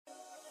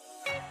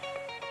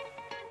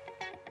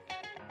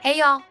Hey,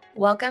 y'all.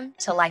 Welcome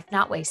to Life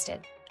Not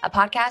Wasted, a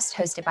podcast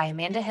hosted by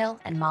Amanda Hill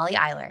and Molly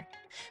Eiler.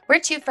 We're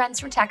two friends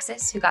from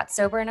Texas who got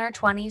sober in our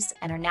 20s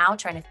and are now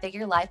trying to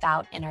figure life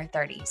out in our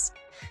 30s.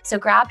 So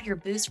grab your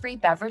booze-free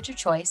beverage of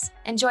choice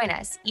and join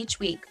us each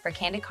week for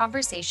candid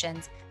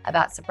conversations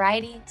about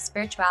sobriety,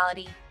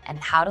 spirituality, and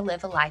how to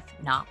live a life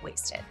not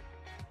wasted.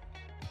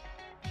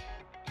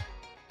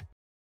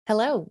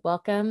 Hello,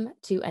 welcome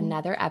to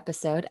another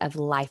episode of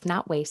Life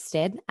Not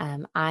Wasted.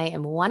 I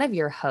am one of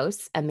your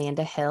hosts,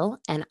 Amanda Hill,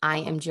 and I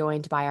am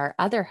joined by our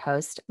other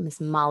host,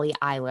 Miss Molly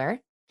Eiler.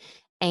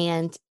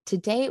 And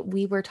today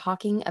we were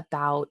talking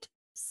about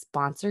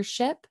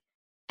sponsorship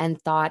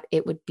and thought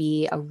it would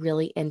be a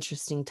really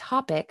interesting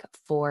topic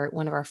for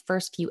one of our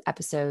first few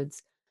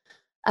episodes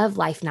of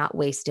Life Not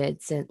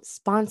Wasted, since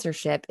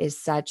sponsorship is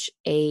such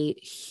a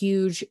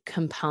huge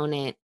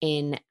component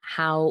in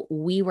how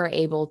we were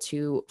able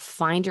to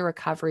find a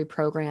recovery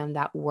program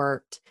that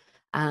worked,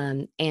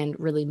 and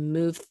really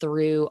move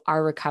through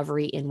our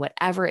recovery in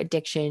whatever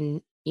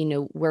addiction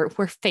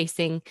we're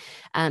facing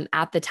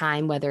at the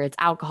time, whether it's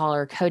alcohol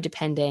or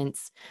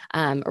codependence,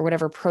 or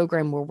whatever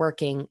program we're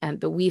working.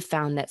 But we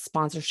found that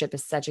sponsorship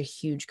is such a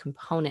huge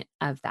component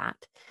of that.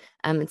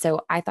 And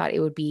so I thought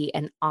it would be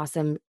an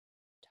awesome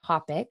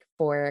topic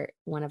for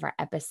one of our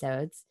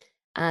episodes.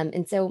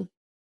 And so,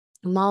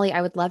 Molly,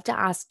 I would love to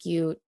ask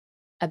you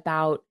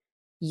about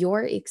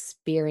your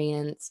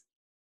experience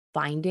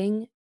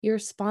finding your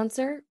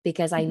sponsor,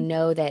 because I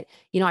know that,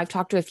 I've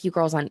talked to a few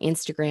girls on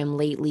Instagram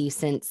lately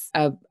since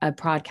a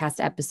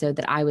podcast episode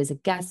that I was a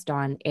guest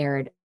on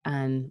aired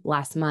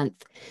last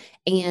month.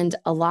 And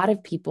a lot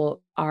of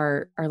people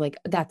are like,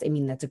 that's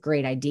a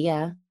great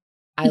idea.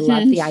 I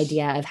love the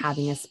idea of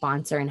having a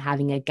sponsor and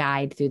having a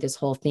guide through this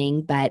whole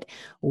thing, but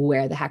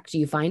where the heck do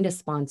you find a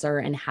sponsor,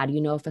 and how do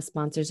you know if a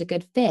sponsor is a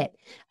good fit?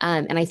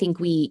 And I think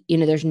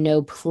there's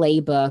no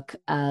playbook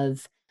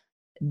of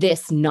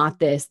this, not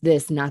this,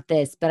 this, not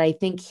this, but I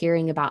think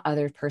hearing about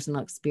other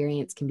personal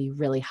experience can be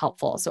really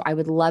helpful. So I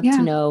would love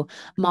to know,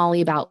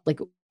 Molly, about like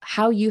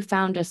how you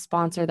found a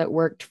sponsor that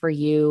worked for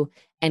you,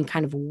 and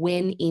kind of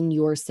when in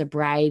your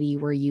sobriety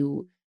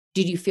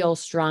did you feel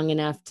strong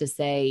enough to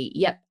say,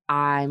 yep,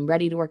 I'm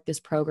ready to work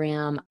this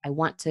program. I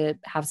want to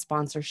have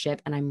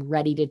sponsorship, and I'm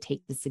ready to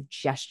take the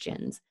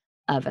suggestions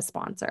of a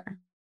sponsor.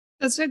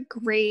 That's a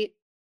great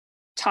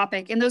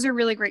topic. And those are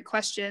really great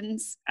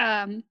questions.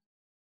 For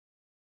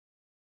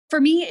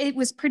me, it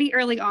was pretty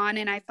early on,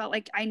 and I felt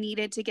like I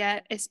needed to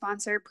get a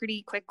sponsor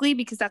pretty quickly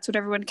because that's what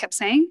everyone kept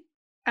saying.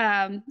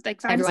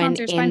 Like find Everyone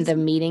sponsors, in the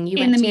meeting you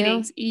in went the to?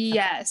 meetings.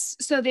 Yes.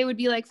 So they would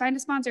be like, find a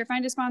sponsor,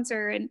 find a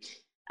sponsor. And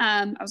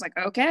I was like,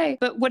 okay,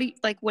 but what do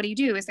you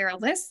do? Is there a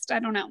list? I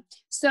don't know.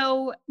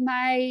 So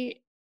I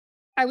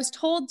was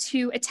told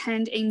to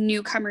attend a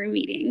newcomer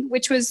meeting,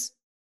 which was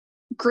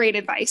great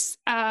advice.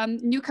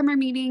 Newcomer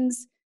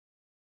meetings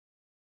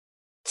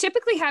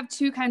typically have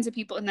two kinds of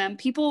people in them: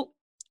 people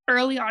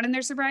early on in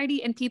their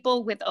sobriety and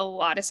people with a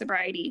lot of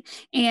sobriety.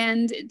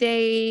 And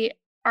they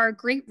are a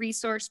great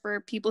resource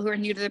for people who are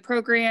new to the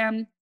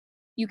program.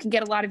 You can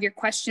get a lot of your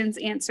questions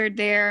answered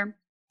there,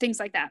 things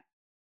like that.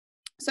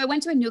 So I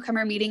went to a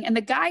newcomer meeting, and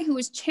the guy who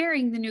was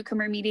chairing the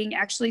newcomer meeting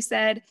actually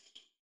said,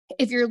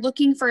 if you're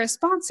looking for a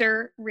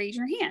sponsor, raise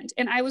your hand.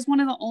 And I was one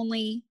of the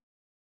only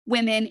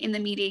women in the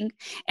meeting.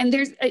 And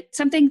there's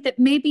something that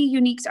may be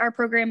unique to our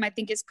program, I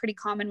think is pretty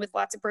common with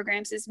lots of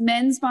programs, is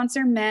men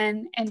sponsor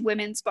men and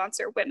women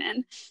sponsor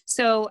women.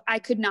 So I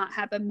could not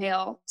have a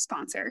male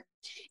sponsor.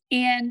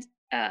 And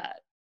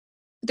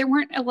there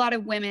weren't a lot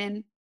of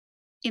women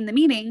in the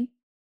meeting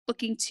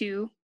looking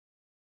to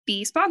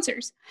be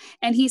sponsors.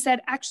 And he said,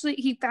 actually,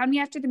 he found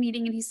me after the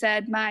meeting and he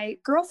said, my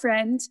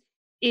girlfriend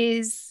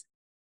is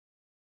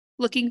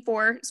looking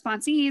for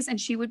sponsees and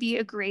she would be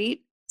a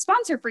great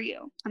sponsor for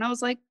you. And I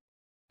was like,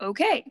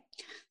 okay.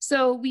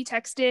 So we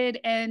texted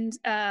and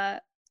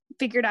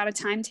figured out a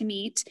time to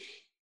meet.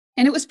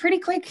 And it was pretty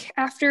quick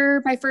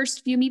after my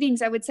first few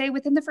meetings. I would say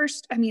within the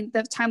first,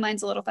 the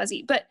timeline's a little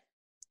fuzzy, but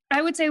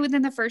I would say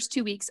within the first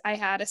 2 weeks, I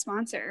had a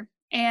sponsor.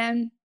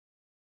 And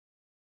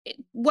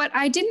what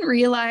I didn't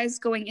realize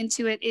going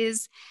into it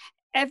is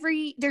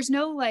there's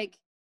no like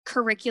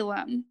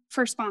curriculum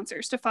for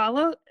sponsors to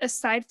follow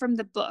aside from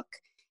the book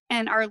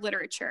and our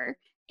literature.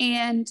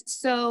 And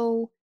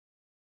so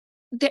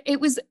it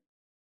was,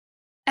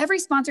 every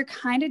sponsor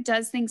kind of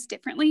does things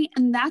differently,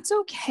 and that's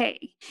okay.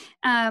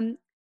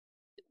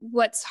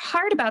 What's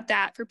hard about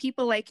that for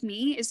people like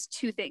me is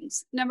two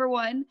things. Number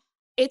one,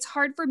 it's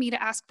hard for me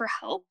to ask for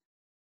help.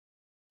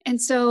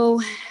 And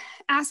so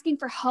asking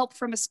for help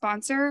from a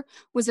sponsor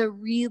was a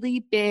really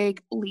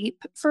big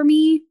leap for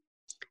me.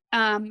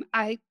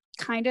 I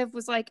kind of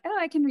was like, oh,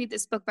 I can read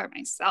this book by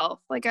myself.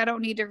 Like, I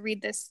don't need to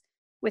read this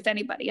with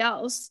anybody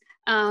else.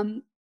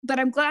 But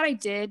I'm glad I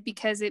did,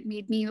 because it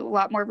made me a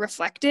lot more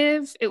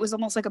reflective. It was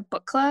almost like a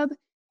book club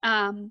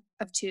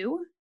of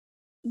two.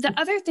 The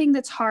other thing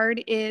that's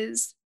hard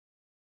is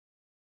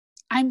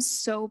I'm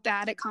so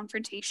bad at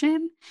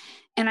confrontation,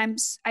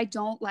 and I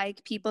don't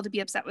like people to be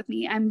upset with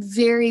me. I'm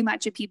very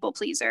much a people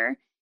pleaser.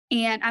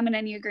 And I'm an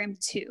Enneagram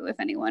 2, if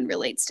anyone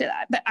relates to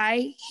that. But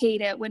I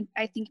hate it when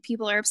I think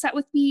people are upset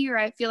with me or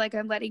I feel like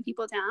I'm letting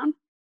people down.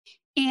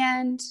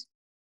 And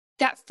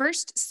that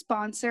first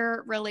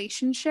sponsor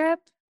relationship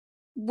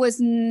was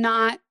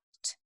not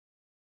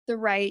the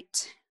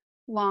right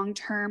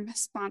long-term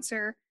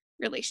sponsor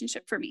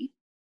relationship for me.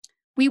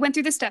 We went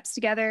through the steps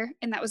together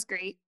and that was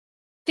great.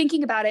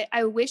 Thinking about it,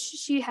 I wish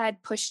she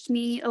had pushed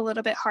me a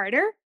little bit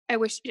harder. I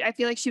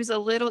feel like she was a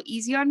little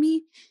easy on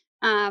me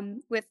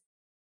with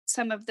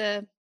some of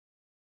the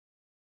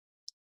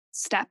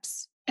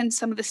steps and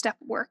some of the step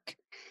work.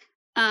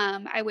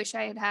 I wish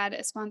I had had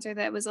a sponsor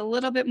that was a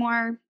little bit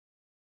more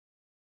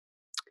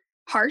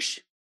harsh,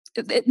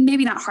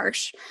 maybe not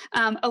harsh,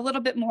 a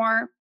little bit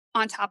more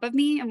on top of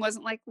me and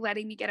wasn't like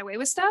letting me get away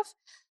with stuff.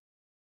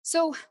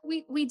 So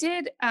we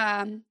did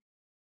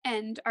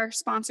end our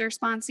sponsor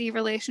sponsee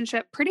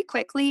relationship pretty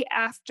quickly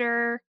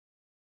after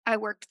I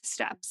worked the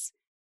steps.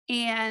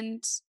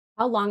 And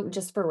How long,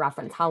 just for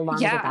reference, how long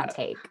did that yeah,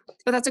 take?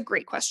 but that's a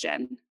great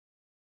question.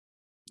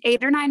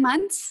 8 or 9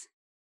 months,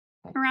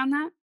 Okay. around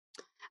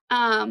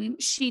that.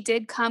 She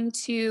did come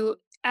to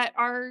at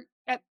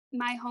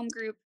my home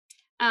group.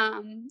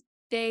 Um,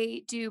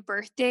 they do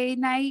birthday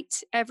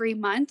night every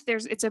month.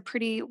 It's a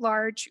pretty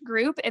large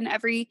group, and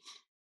every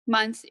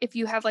month, if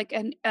you have like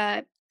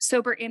a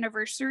sober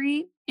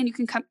anniversary, and you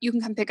can come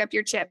pick up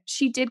your chip.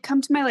 She did come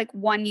to my like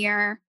 1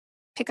 year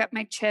pick up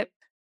my chip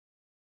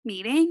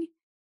meeting.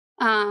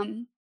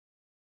 Um,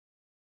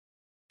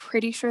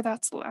 Pretty sure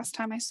that's the last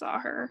time I saw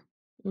her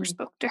or Mm.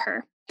 spoke to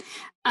her.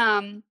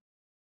 Um,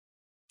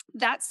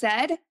 That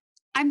said,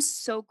 I'm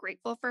so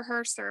grateful for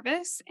her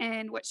service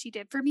and what she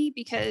did for me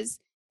because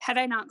had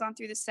I not gone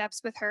through the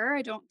steps with her,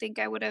 I don't think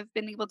I would have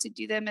been able to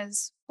do them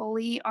as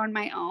fully on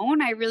my own.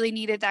 I really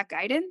needed that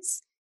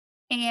guidance.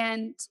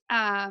 And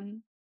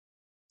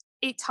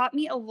it taught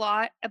me a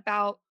lot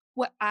about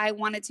what I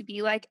wanted to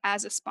be like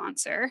as a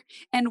sponsor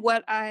and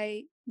what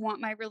I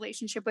want my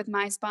relationship with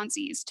my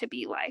sponsees to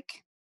be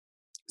like.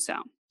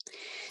 So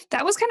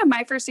that was kind of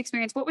my first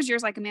experience. What was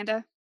yours like,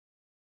 Amanda?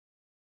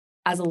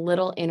 As a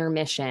little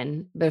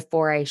intermission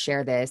before I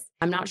share this,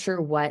 I'm not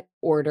sure what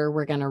order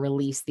we're going to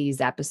release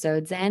these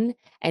episodes in.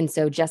 And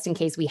so, just in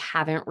case we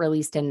haven't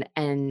released an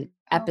Oh,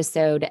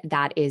 episode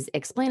that is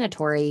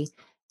explanatory,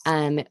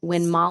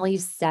 when Molly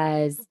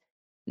says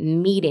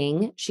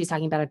meeting, she's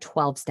talking about a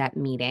 12-step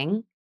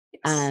meeting.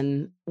 yes.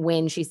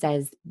 When she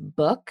says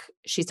book,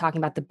 she's talking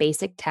about the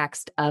basic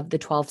text of the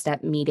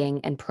 12-step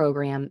meeting and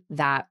program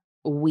that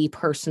we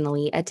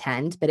personally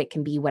attend, but it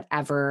can be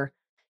whatever,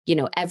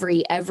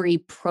 every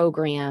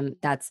program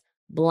that's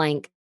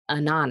blank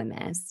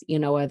anonymous,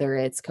 whether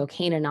it's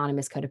cocaine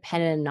anonymous,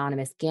 codependent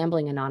anonymous,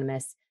 gambling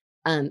anonymous,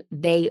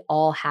 they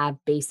all have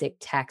basic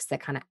text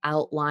that kind of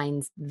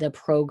outlines the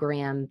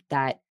program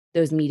that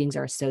those meetings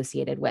are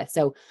associated with.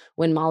 So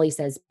when Molly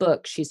says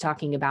book, she's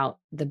talking about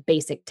the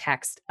basic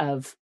text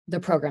of the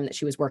program that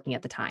she was working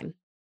at the time.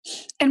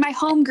 And my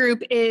home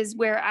group is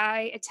where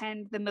I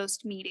attend the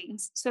most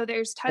meetings. So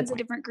there's Good tons of point.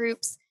 different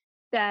groups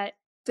that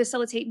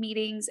facilitate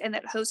meetings and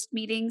that host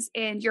meetings.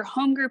 And your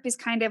home group is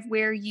kind of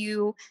where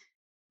you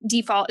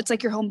default. It's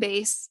like your home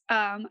base.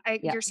 Yeah.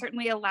 You're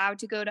certainly allowed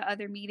to go to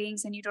other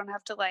meetings and you don't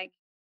have to like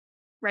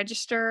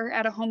register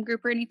at a home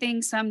group or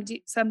anything. Some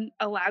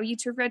allow you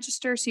to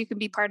register so you can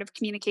be part of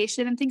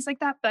communication and things like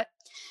that. But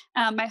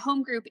my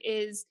home group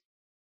is,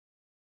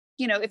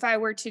 if I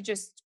were to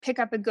just pick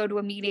up and go to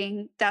a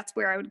meeting, that's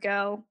where I would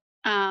go.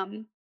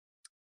 Um,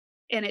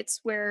 and it's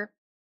where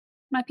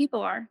my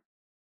people are.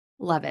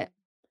 Love it.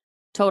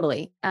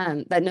 Totally.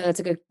 But no, that's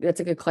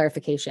a good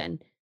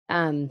clarification.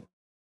 Um,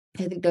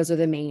 I think those are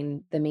the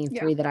main Yeah.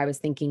 three that I was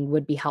thinking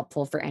would be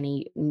helpful for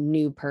any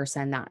new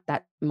person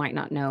that might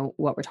not know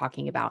what we're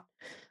talking about.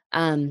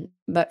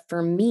 But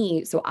for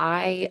me, so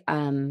I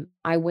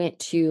went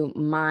to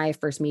my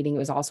first meeting. It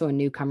was also a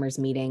newcomers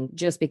meeting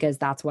just because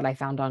that's what I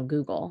found on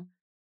Google.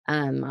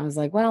 I was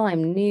like, well,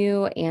 I'm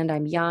new and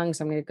I'm young,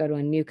 so I'm going to go to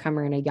a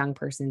newcomer and a young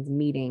person's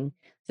meeting.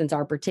 Since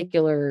our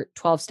particular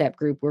 12-step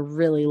group, we're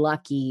really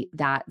lucky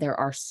that there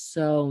are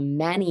so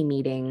many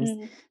meetings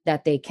Mm.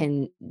 that they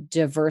can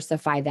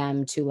diversify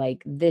them to,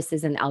 like, this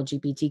is an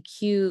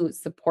LGBTQ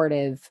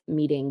supportive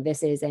meeting.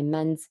 This is a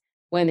men's,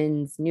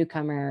 women's,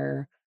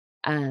 newcomer,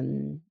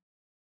 um,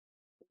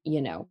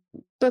 you know,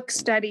 Book book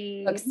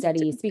study,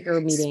 study, speaker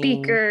meeting,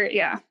 speaker.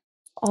 Yeah.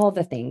 all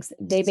the things.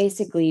 They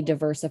basically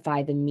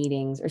diversify the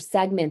meetings or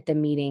segment the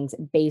meetings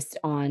based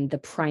on the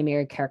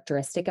primary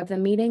characteristic of the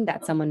meeting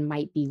that someone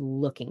might be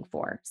looking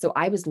for. So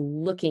I was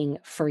looking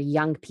for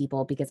young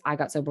people because I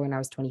got sober when I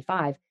was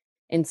 25.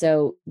 And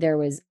so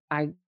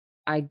I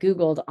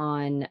Googled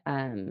on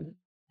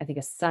I think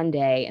a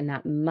Sunday, and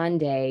that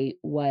Monday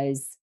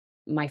was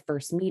my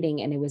first meeting,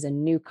 and it was a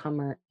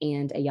newcomer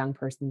and a young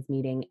person's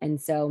meeting.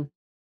 And so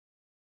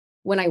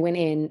when I went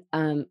in,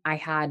 I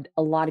had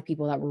a lot of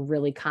people that were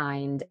really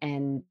kind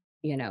and,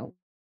 you know,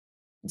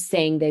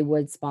 saying they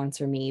would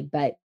sponsor me.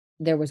 But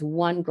there was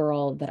one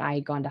girl that I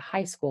had gone to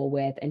high school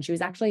with, and she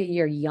was actually a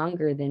year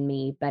younger than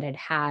me, but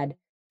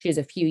she has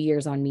a few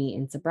years on me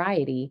in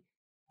sobriety.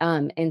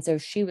 And so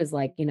she was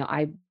like,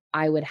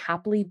 I would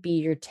happily be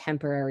your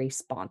temporary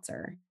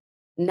sponsor.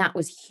 And that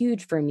was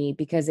huge for me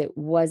because it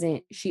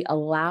wasn't she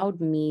allowed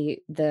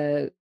me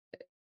the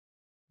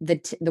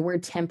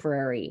word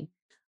temporary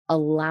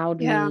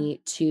allowed Yeah.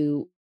 me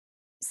to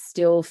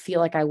still feel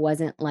like I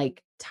wasn't,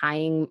 like,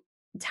 tying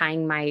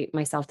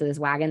myself to this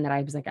wagon that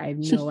I was like, "I have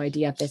no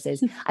idea if this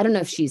is." I don't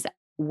know if she's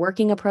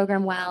working a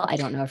program well, I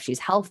don't know if she's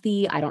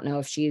healthy, I don't know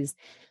if she's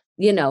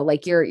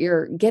like,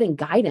 you're getting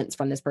guidance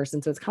from this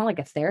person, so it's kinda like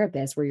a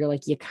therapist where you're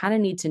like, you kinda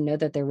need to know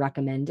that they're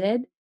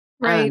recommended,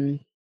 Right. um,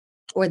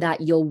 or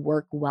that you'll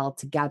work well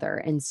together,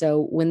 and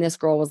so when this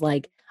girl was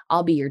like,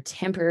 "I'll be your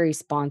temporary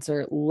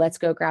sponsor, let's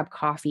go grab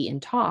coffee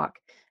and talk,"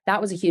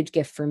 that was a huge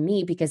gift for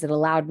me because it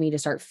allowed me to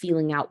start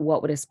feeling out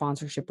what would a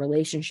sponsorship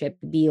relationship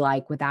be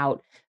like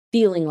without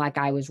feeling like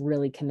I was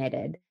really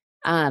committed.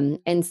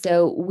 And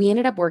so we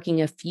ended up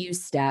working a few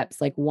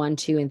steps, like 1,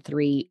 2, and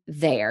 3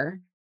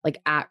 there,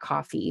 like at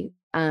coffee.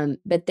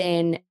 But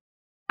then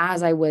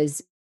as I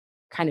was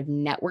kind of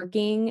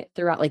networking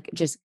throughout, like,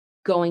 just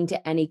going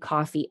to any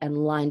coffee and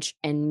lunch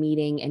and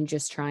meeting and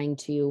just trying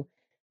to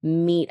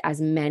meet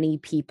as many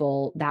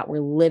people that were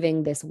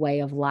living this way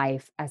of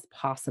life as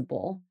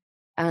possible.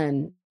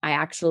 I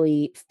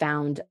actually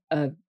found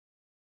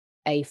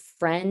a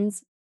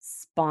friend's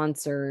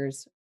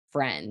sponsor's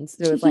friend.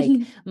 So it was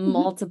like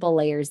multiple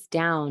layers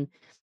down.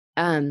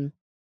 Um,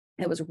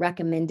 it was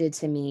recommended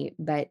to me,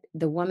 but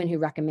the woman who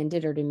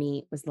recommended her to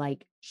me was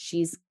like,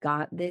 she's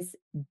got this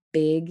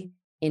big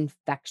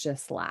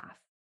infectious laugh.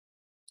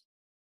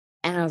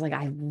 And I was like,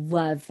 I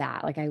love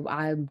that. Like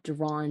I'm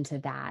drawn to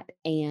that.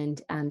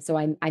 And so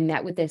I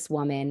met with this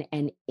woman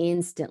and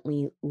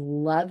instantly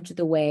loved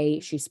the way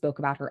she spoke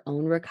about her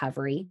own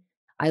recovery.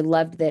 I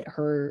loved that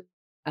her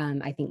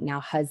I think now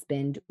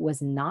husband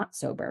was not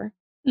sober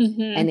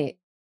and Mhm.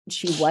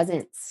 she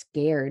wasn't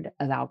scared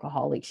of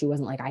alcohol. Like she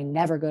wasn't like, I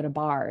never go to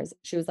bars.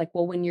 She was like,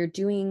 well, when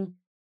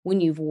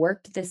you've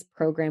worked this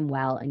program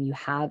well and you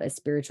have a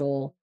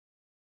spiritual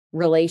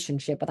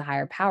relationship with a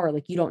higher power,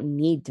 like you don't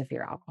need to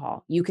fear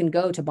alcohol. You can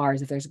go to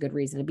bars if there's a good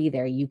reason to be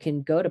there. You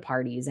can go to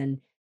parties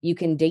and you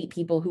can date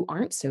people who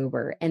aren't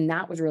sober. And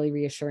that was really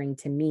reassuring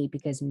to me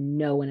because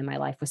no one in my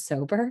life was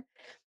sober.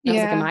 And I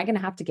was like, am Yeah. I going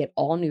to have to get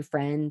all new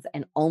friends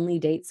and only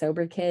date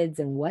sober kids?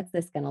 And what's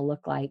this going to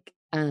look like?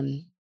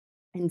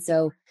 And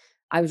so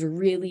I was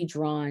really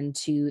drawn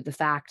to the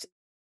fact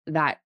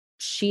that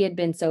she had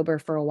been sober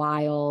for a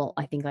while,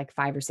 I think like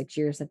 5 or 6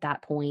 years at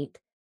that point.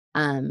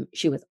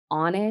 She was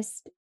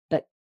honest,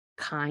 but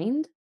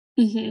kind.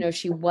 Mhm.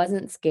 She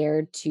wasn't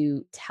scared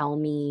to tell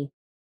me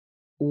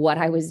what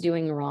I was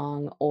doing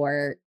wrong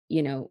or,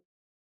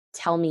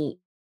 tell me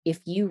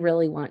if you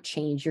really want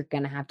change, you're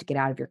going to have to get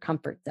out of your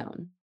comfort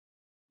zone.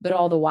 But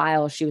all the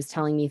while she was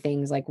telling me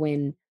things like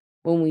when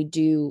we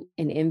do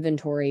an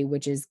inventory,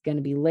 which is going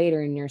to be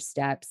later in your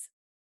steps,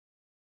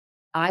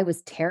 I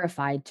was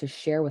terrified to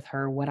share with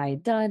her what I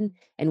had done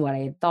and what I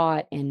had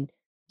thought and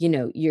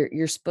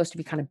you're supposed to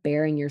be kind of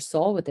bearing your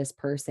soul with this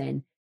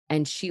person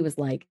and she was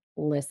like,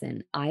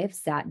 "Listen, I have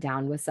sat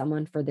down with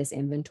someone for this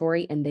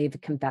inventory and they've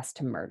confessed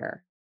to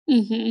murder.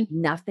 Mhm.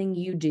 Nothing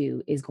you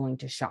do is going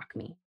to shock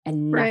me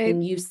and Right.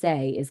 nothing you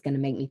say is going to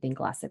make me think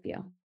less of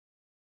you."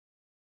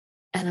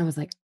 And I was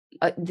like,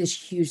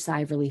 this huge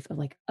sigh of relief of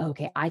like,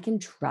 okay, I can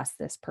trust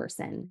this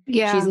person.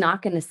 She's Yeah.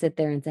 not going to sit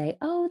there and say,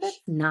 oh,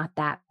 that's not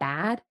that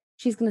bad.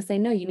 She's going to say,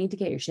 no, you need to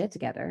get your shit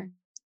together.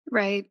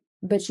 Right.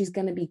 But she's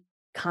going to be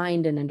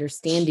kind and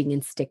understanding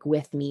and stick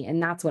with me.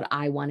 And that's what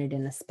I wanted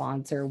in a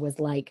sponsor was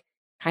like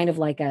kind of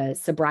like a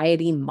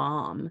sobriety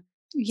mom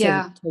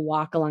to Yeah.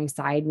 walk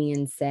alongside me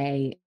and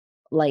say,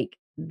 like,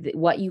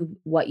 what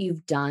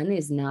you've done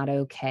is not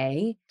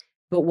okay,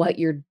 but what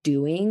you're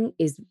doing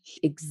is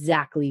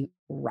exactly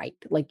right.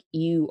 Like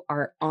you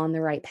are on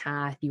the right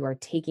path, you are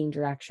taking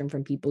direction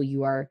from people,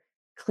 you are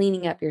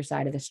cleaning up your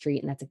side of the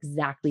street, and that's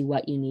exactly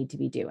what you need to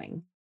be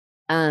doing.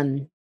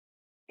 Um,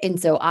 and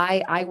so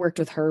I worked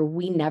with her.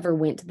 We never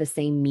went to the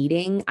same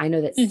meeting. I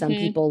know that some Mhm.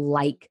 people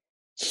like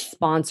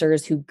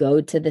sponsors who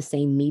go to the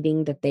same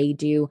meeting that they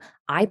do.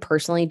 I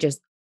personally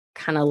just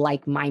kinda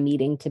like my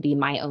meeting to be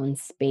my own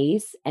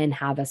space and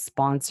have a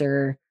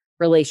sponsor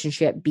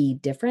relationship be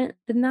different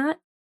than that.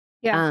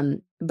 Yeah.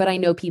 But I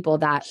know people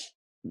that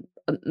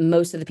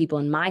most of the people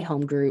in my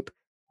home group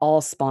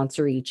all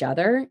sponsor each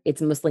other.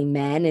 It's mostly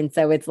men, and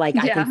so it's like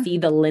I can Yeah. see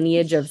the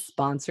lineage of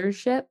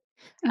sponsorship,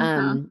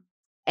 Uh-huh. um,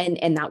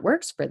 and that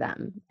works for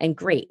them, and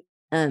great.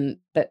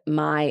 But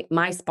my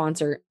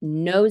sponsor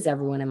knows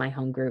everyone in my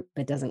home group,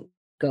 but doesn't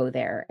go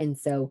there, and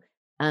so,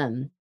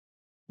 um,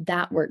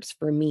 that works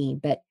for me,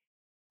 but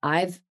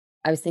I've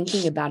I was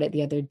thinking about it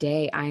the other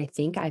day, I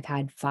think I've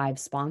had 5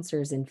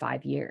 sponsors in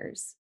 5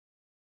 years,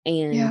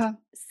 and Yeah.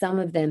 some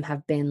of them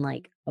have been,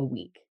 like, a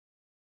week.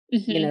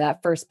 Mhm.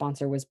 That first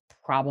sponsor was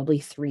probably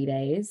 3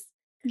 days,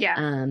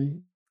 Yeah.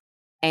 um,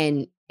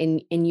 and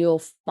you'll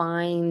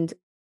find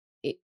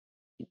it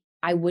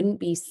I wouldn't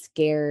be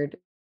scared,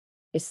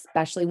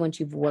 especially once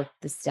you've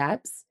worked the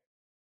steps,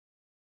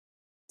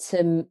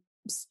 to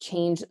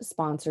change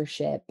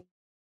sponsorship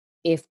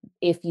if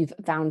you've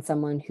found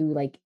someone who,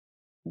 like,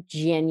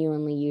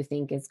 genuinely you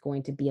think is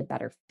going to be a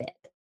better fit,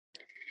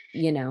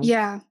 you know?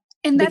 Yeah.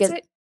 And that's Because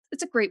it.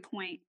 That's a great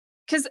point.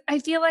 Because I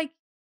feel like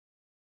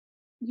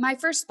my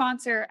first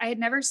sponsor, I had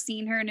never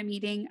seen her in a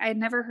meeting. I had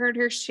never heard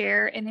her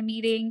share in a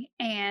meeting.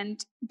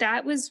 And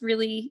that was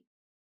really,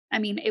 I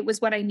mean, it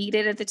was what I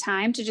needed at the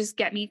time to just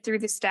get me through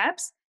the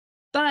steps.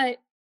 But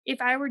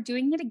if I were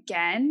doing it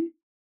again,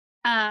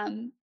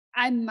 um,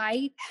 I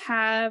might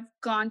have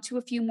gone to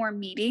a few more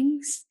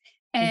meetings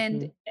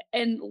and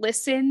Mhm,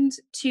 listened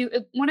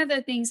to one of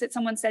the things that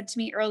someone said to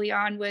me early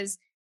on was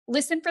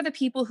listen for the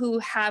people who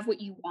have what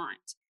you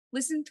want.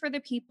 Listen for the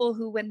people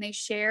who, when they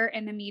share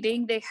in a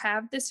meeting, they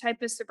have this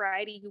type of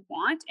sobriety you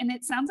want. And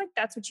it sounds like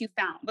that's what you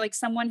found, like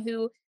someone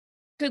who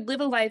could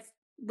live a life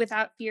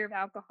without fear of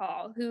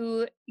alcohol,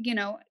 who,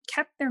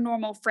 kept their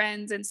normal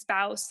friends and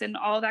spouse and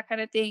all that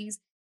kind of things,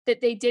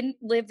 that they didn't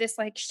live this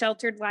like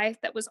sheltered life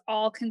that was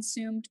all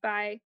consumed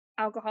by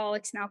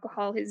alcoholics and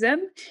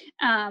alcoholism.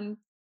 Um,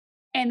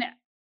 and,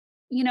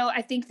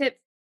 I think that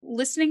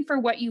listening for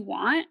what you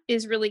want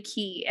is really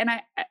key. And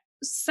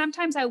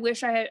sometimes I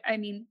wish I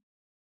mean,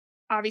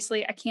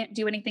 obviously I can't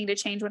do anything to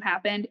change what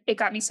happened. It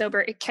got me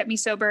sober. It kept me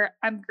sober.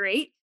 I'm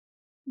great.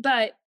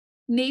 But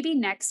maybe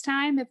next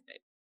time, if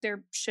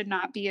there should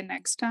not be a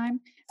next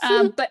time,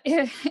 but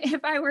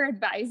if I were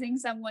advising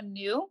someone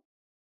new,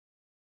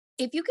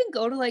 if you can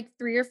go to like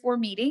 3 or 4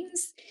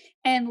 meetings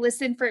and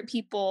listen for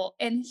people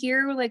and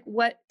hear like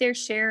what they're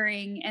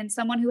sharing, and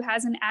someone who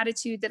has an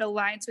attitude that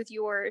aligns with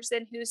yours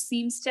and who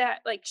seems to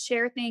like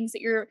share things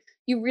that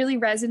you really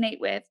resonate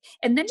with,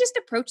 and then just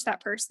approach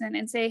that person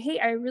and say, "Hey,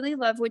 I really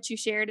love what you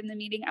shared in the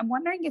meeting. I'm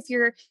wondering if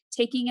you're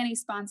taking any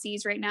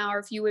sponsees right now, or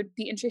if you would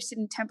be interested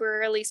in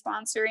temporarily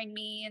sponsoring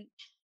me." And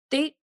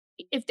they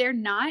if they're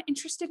not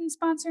interested in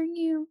sponsoring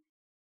you,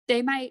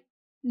 they might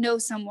know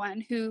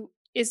someone who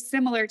is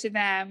similar to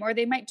them, or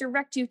they might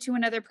direct you to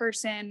another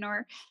person,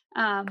 or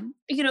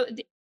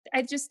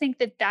I just think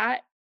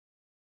that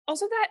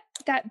also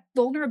that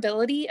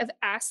vulnerability of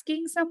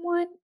asking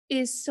someone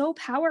is so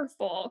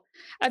powerful,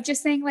 of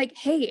just saying like,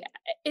 hey,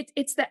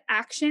 it's the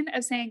action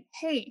of saying,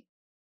 hey,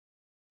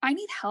 I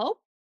need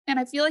help and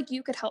I feel like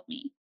you could help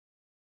me,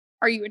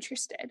 are you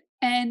interested?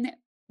 And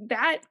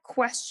that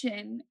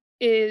question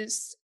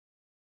is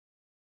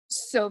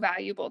so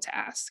valuable to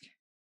ask.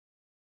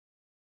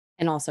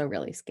 and also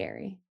really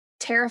scary.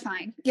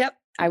 Terrifying. Yep.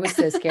 I was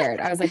so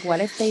scared. I was like,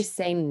 "What if they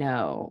say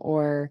no?"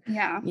 Or,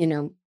 Yeah. you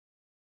know,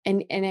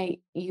 and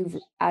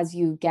as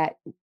you get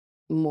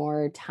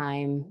more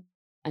time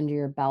under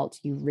your belt,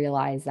 you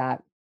realize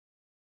that,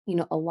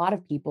 a lot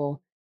of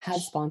people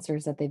have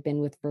sponsors that they've been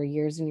with for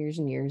years and years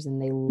and years,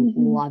 and they Mhm.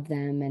 love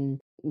them,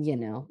 and,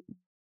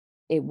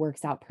 it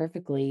works out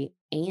perfectly.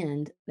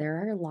 And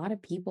there are a lot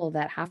of people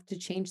that have to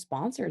change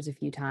sponsors a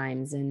few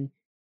times, and,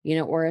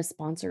 or a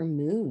sponsor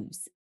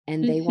moves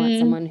and they want Mhm.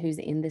 someone who's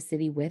in the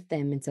city with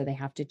them. And so they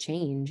have to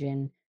change.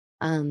 And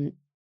um,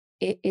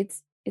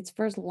 it's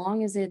for as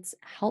long as it's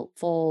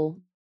helpful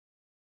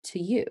to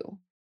you.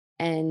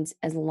 And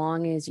as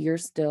long as you're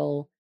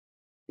still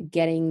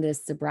getting the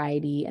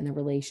sobriety and the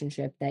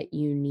relationship that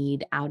you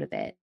need out of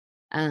it.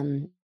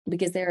 Um,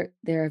 because there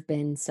have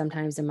been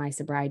sometimes in my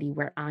sobriety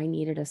where I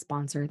needed a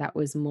sponsor that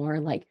was more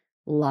like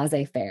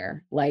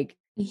laissez-faire, like,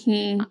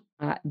 Mhm.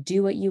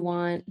 do what you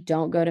want,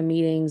 don't go to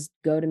meetings,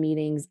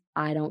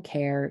 I don't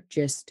care,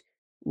 just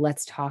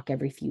let's talk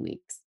every few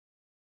weeks.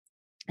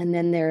 And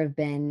then there have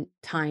been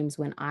times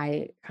when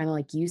I, kind of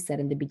like you said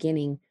in the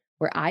beginning,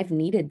 where I've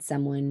needed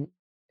someone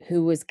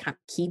who was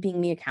keeping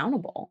me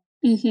accountable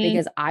Mhm.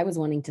 because I was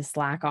wanting to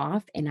slack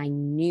off. And I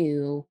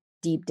knew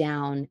deep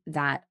down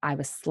that I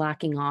was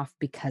slacking off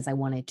because I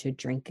wanted to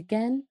drink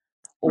again,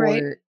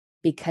 Right. or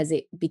because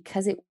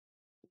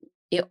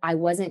I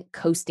wasn't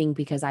coasting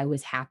because I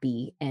was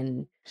happy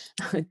and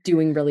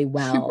doing really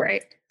well.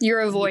 Right.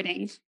 You're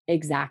avoiding.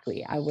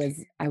 Exactly. I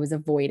was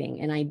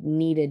avoiding, and I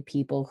needed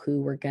people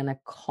who were gonna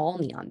call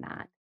me on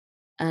that.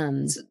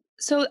 Um,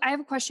 So I have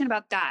a question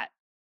about that.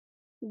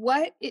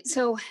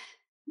 So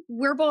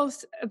we're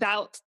both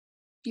about,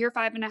 you're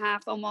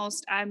 5.5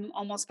 almost. I'm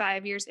almost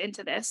 5 years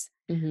into this.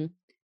 mhm,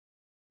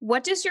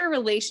 What does your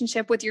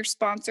relationship with your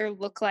sponsor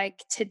look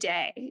like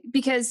today?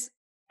 Because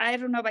I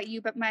don't know about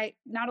you, but my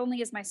not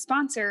only is my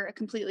sponsor a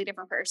completely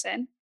different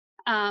person,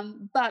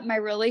 but my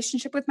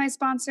relationship with my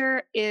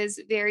sponsor is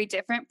very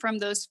different from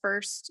those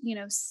first,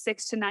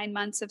 6 to 9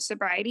 months of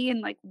sobriety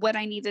and like what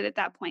I needed at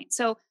that point.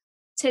 So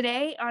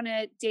today, on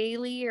a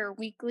daily or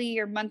weekly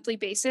or monthly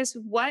basis,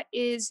 what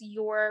is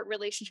your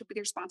relationship with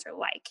your sponsor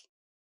like?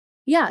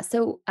 yeah,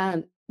 so,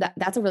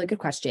 that's a really good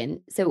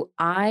question. So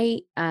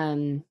I,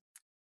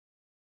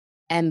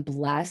 am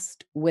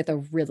blessed with a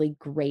really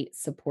great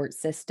support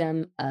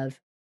system of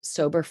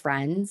sober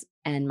friends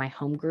and my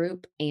home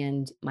group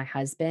and my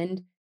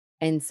husband.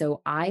 And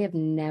so I have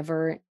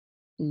never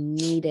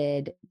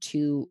needed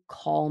to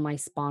call my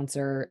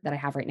sponsor that I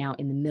have right now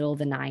in the middle of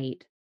the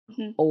night,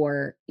 Mhm.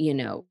 or,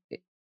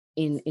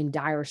 in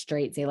dire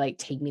straits, they like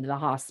take me to the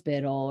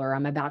hospital, or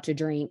I'm about to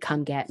drink,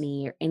 come get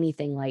me, or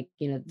anything like,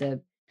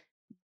 the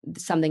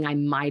something I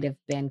might have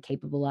been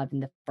capable of in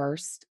the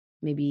first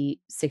maybe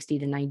 60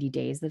 to 90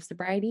 days of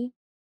sobriety.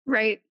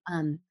 Right.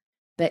 Um,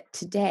 but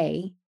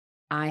today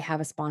I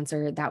have a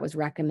sponsor that was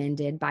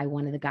recommended by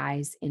one of the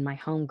guys in my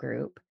home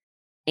group,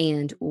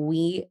 and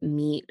we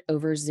meet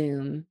over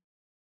Zoom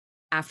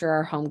after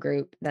our home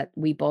group that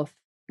we both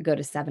go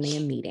to 7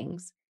 a.m.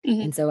 meetings.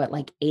 Mhm. And so at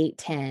like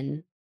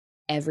 8:10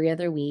 every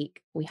other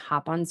week, we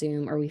hop on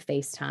Zoom or we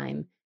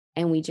FaceTime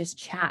and we just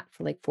chat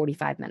for like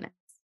 45 minutes.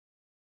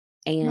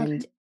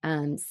 And Okay.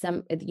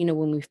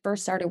 when we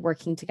first started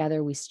working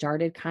together, we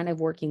started kind of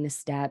working the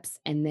steps,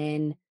 and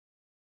then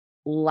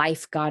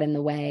life got in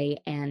the way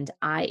and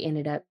I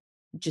ended up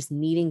just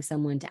needing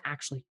someone to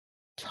actually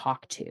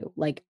talk to.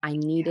 Like I Yeah.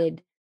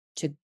 needed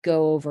to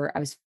go over, I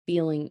was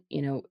feeling,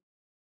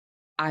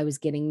 I was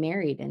getting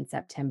married in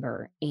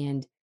September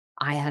and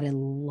I had a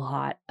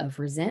lot of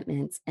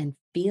resentments and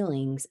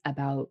feelings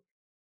about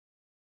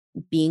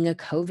being a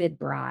COVID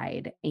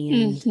bride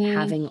and Mhm.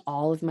 having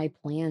all of my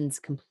plans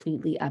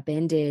completely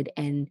upended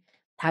and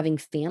having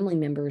family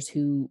members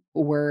who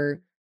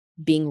were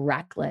being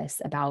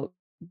reckless about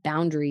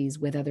boundaries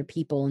with other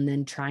people and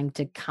then trying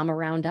to come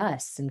around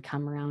us and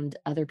come around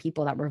other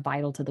people that were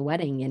vital to the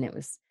wedding. And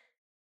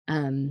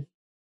um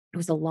it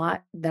was a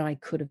lot that I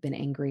could have been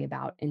angry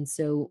about. And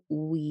so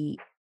we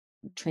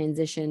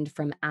transitioned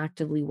from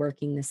actively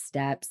working the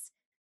steps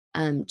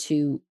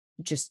to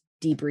just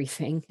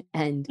debriefing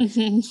and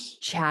Mhm.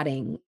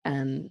 chatting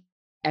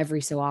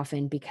every so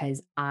often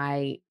because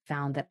I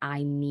found that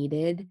I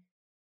needed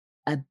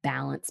a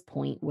balance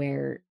point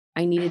where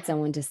I needed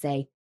someone to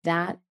say,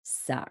 that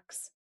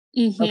sucks.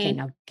 Okay, Mhm.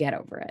 now get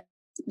over it.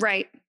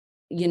 Right.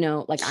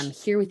 Like I'm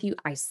here with you.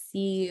 I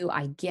see you.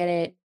 I get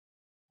it.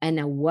 And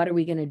now what are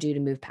we going to do to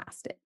move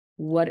past it?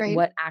 What Right.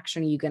 what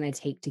action are you going to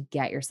take to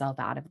get yourself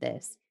out of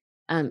this?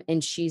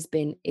 And she's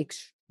been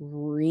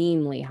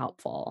extremely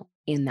helpful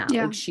in that.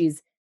 Yeah. Like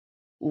she's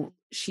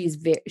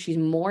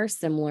more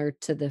similar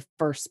to the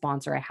first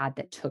sponsor I had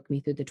that took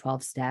me through the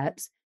 12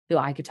 steps, who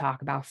I could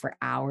talk about for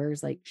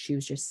hours. Like she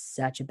was just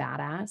such a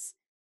badass.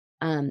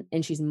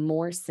 And she's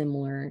more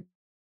similar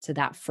to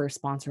that first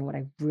sponsor and what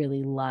I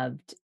really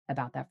loved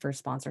about that first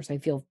sponsor. So I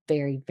feel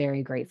very,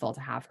 very grateful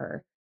to have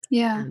her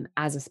Yeah.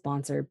 as a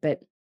sponsor.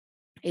 But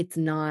it's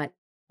not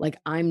like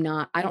I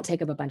don't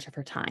take up a bunch of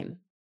her time.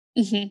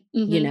 Mhm.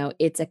 Mhm.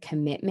 It's a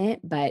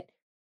commitment, but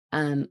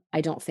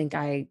I don't think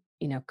I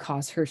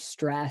cause her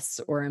stress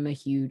or am a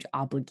huge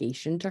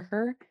obligation to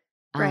her.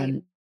 Right.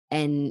 Um,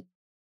 and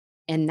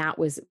and that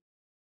was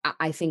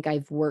I think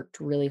I've worked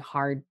really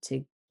hard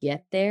to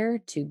get there,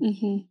 to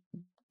Mhm.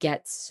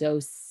 get so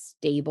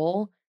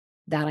stable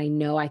that I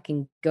know I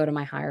can go to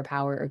my higher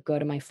power or go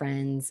to my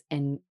friends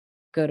and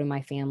go to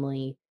my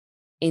family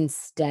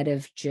instead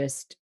of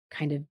just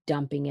kind of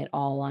dumping it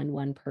all on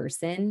one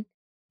person.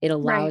 It Right.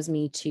 allows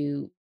me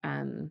to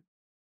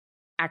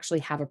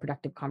actually have a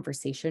productive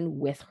conversation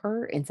with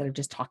her instead of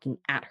just talking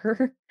at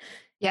her,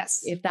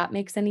 Yes. if that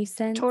makes any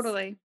sense.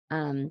 Totally.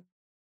 Um,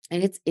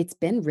 and it's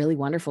been really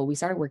wonderful. We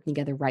started working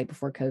together right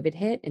before COVID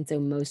hit, and so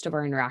most of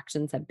our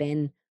interactions have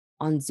been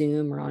on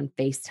Zoom or on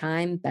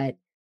FaceTime, but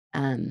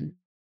um,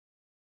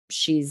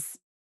 she's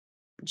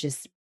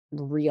just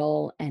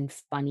real and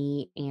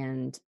funny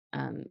and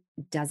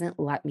doesn't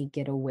let me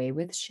get away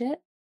with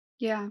shit,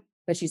 Yeah.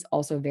 but she's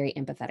also a very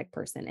empathetic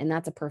person, and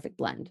that's a perfect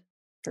blend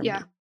for Yeah.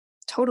 me.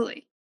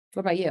 Totally.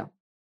 What about you?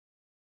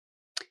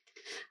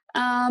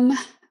 Um,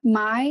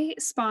 my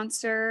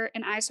sponsor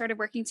and I started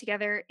working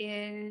together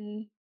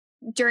in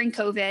during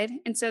COVID.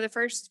 And so the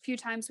first few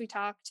times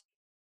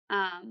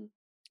um,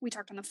 we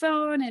talked on the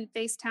phone and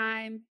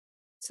FaceTime.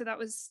 So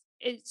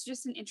it's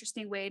just an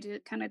interesting way to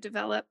kind of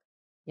develop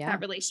that Yeah.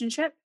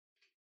 relationship.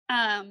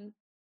 Um,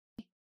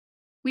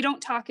 we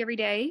don't talk every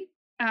day.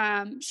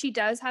 She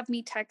does have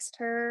me text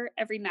her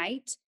every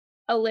night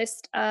a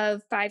list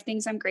of 5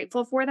 things I'm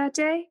grateful for that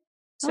day.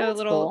 Oh, So a that's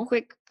little cool.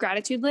 quick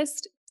gratitude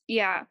list.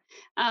 Yeah.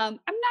 I'm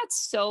not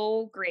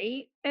so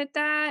great at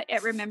that,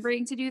 at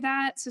remembering to do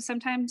that. So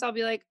sometimes I'll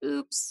be like,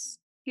 oops,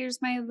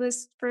 here's my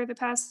list for the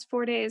past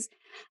 4 days.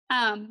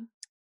 Um,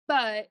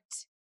 but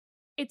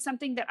it's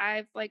something that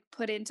I've like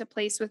put into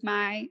place with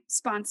my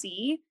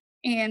sponsee.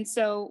 And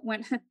so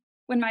when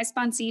when my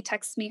sponsee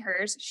texts me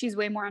hers, she's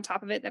way more on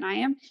top of it than I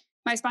am.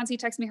 My sponsee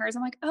texts me hers,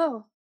 I'm like,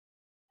 oh,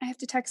 I have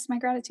to text my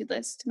gratitude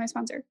list to my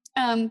sponsor.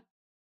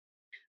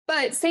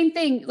 But same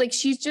thing, like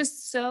she's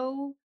just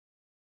so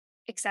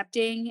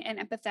accepting and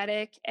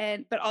empathetic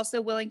and but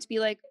also willing to be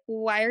like,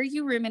 why are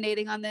you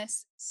ruminating on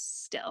this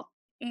still?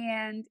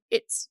 And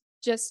it's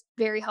just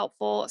very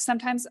helpful.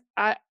 Sometimes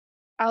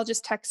I'll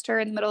just text her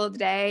in the middle of the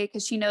day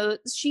because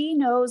she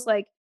knows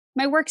like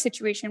my work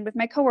situation with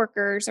my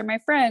coworkers or my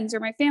friends or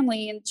my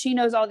family, and she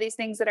knows all these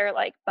things that are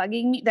like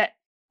bugging me that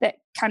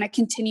kind of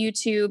continue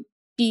to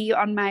be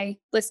on my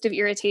list of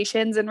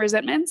irritations and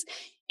resentments.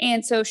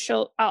 And so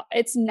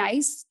it's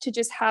nice to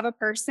just have a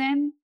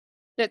person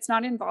that's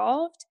not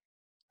involved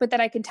but that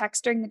I can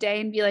text during the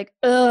day and be like,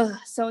 ugh,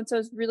 so and so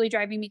is really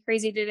driving me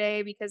crazy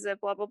today because of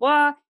blah, blah,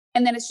 blah.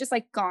 And then it's just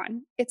like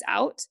gone, it's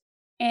out.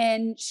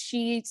 and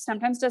she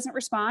sometimes doesn't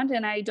respond,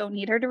 and I don't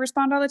need her to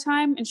respond all the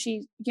time. And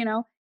she,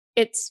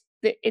 it's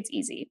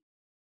easy.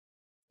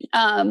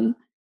 Um,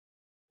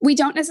 we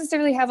don't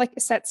necessarily have like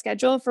a set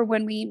schedule for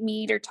when we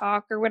meet or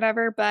talk or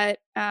whatever, but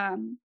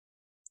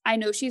I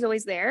know she's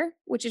always there,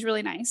 which is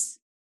really nice.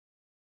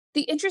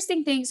 The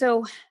interesting thing,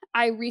 so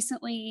I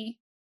recently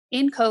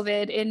in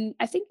COVID, in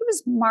I think it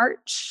was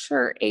March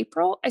or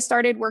April, I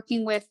started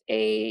working with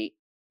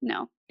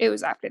no, it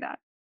was after that,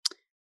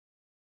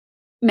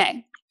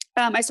 May.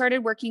 I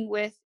started working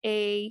with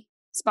a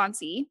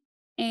sponsee,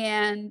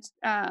 and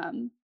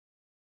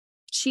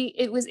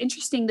it was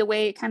interesting the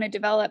way it kind of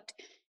developed.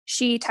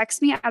 She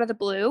texted me out of the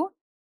blue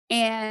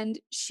and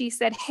she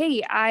said,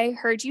 "Hey, I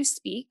heard you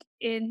speak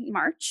in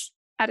March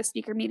at a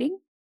speaker meeting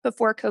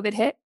before COVID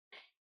hit.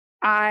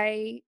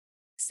 I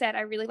said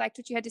I really liked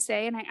what you had to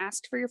say and I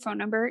asked for your phone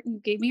number. And you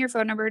gave me your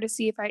phone number to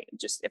see if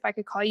I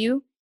could call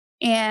you."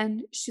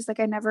 And she's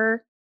like, "I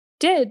never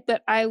did,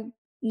 but I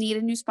need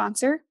a new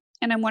sponsor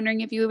and I'm wondering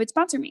if you would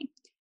sponsor me."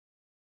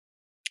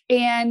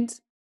 And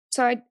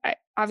so I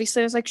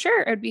obviously was like,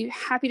 "Sure, I'd be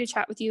happy to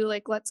chat with you.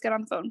 Like, let's get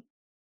on the phone."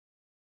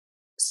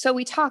 So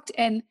we talked,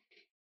 and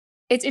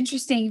it's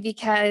interesting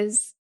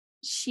because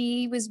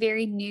she was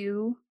very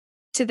new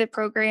to the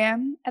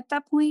program at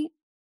that point,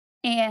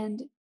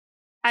 and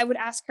I would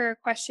ask her a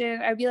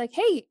question. I'd be like,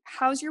 "Hey,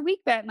 how's your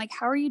week been? Like,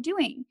 how are you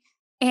doing?"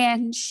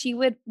 And she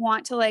would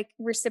want to like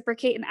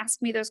reciprocate and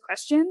ask me those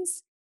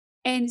questions.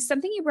 And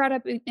something you brought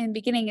up in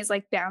beginning is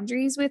like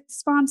boundaries with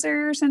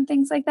sponsors and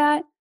things like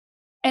that.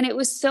 And it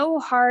was so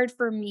hard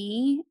for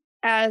me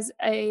as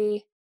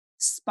a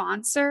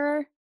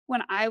sponsor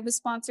when I was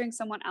sponsoring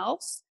someone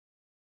else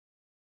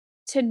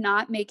to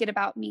not make it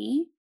about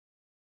me.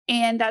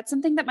 And that's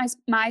something that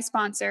my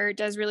sponsor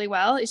does really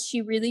well is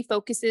she really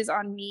focuses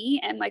on me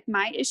and like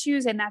my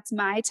issues, and that's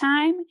my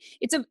time.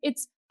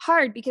 It's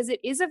hard because it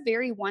is a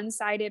very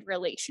one-sided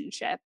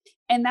relationship.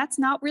 And that's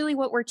not really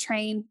what we're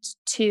trained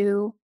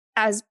to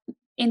as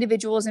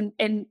individuals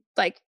and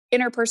like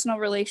interpersonal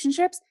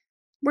relationships.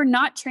 We're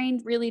not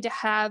trained really to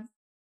have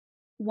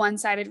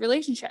one-sided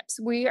relationships.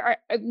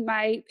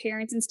 My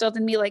parents instilled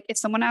in me like if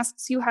someone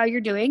asks you how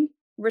you're doing,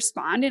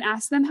 respond and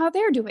ask them how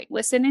they're doing.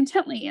 Listen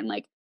intently and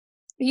like,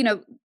 you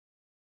know,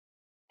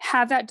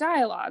 have that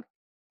dialogue.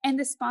 And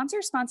the sponsor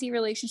sponsee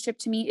relationship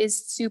to me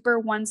is super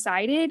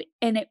one-sided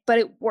but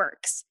it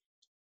works.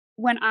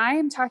 When I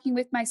am talking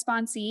with my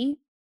sponsee,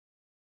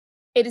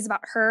 it is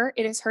about her,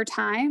 it is her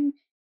time.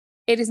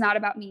 It is not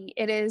about me.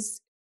 It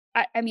is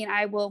I mean,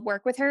 I will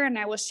work with her and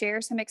I will share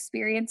some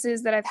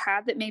experiences that I've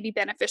had that may be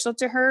beneficial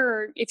to her.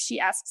 Or if she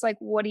asks, like,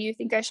 what do you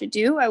think I should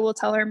do? I will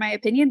tell her my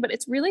opinion, but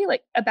it's really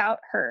like about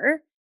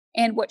her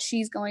and what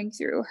she's going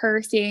through,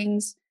 her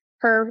things,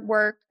 her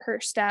work, her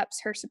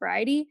steps, her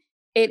sobriety.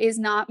 It is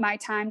not my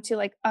time to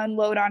like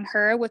unload on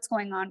her what's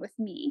going on with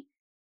me.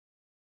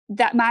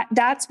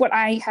 That's what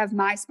I have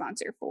my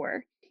sponsor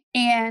for.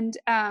 And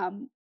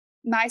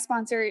my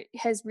sponsor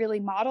has really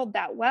modeled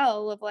that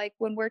well of like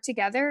when we're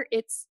together,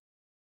 it's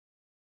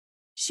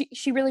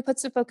she really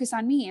puts the focus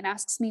on me and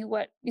asks me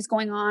what is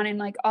going on in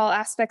like all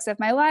aspects of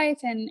my life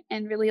and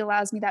really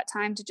allows me that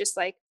time to just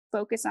like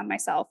focus on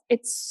myself.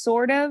 It's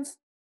sort of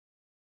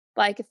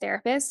like a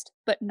therapist,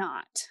 but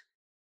not.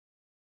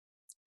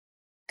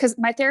 Cuz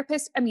my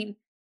therapist, I mean,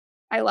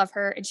 I love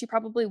her and she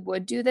probably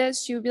would do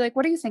this. She would be like,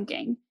 "What are you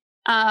thinking?"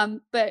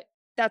 But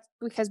that's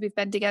because we've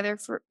been together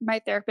for my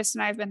therapist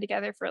and I have been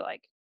together for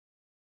like,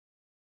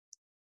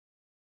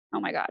 oh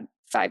my God,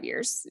 5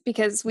 years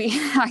because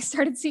I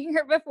started seeing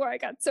her before I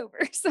got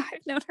sober. So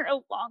I've known her a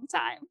long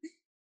time.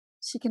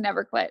 She can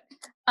never quit.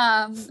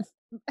 Um,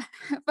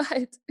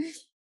 but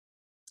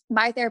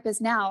my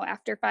therapist now,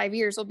 after 5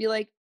 years, will be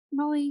like,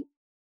 "Molly,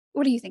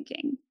 what are you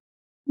thinking?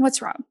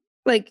 What's wrong?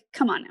 Like,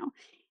 come on now."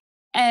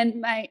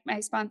 And my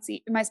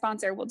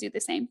sponsor will do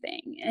the same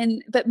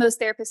thing. But most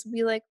therapists will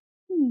be like,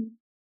 "Hmm."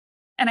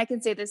 And I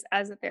can say this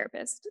as a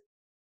therapist.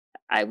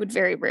 I would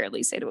very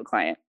rarely say to a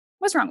client,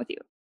 "What's wrong with you?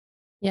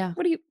 Yeah.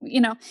 What do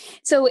you know?"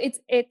 So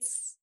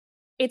it's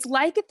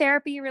like a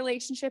therapy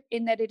relationship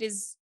in that it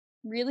is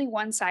really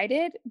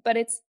one-sided, but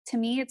it's to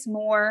me it's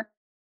more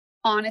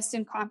honest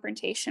and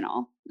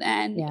confrontational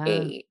than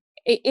Yeah.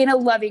 in a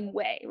loving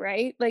way,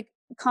 right? Like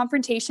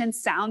confrontation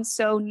sounds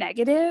so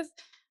negative,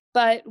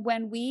 but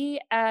when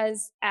we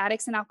as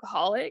addicts and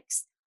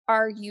alcoholics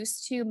are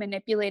used to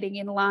manipulating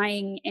and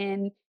lying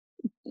and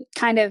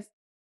kind of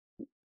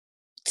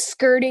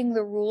skirting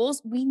the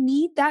rules, we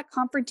need that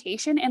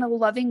confrontation in a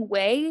loving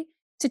way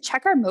to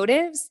check our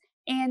motives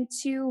and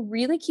to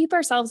really keep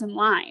ourselves in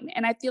line.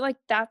 And I feel like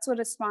that's what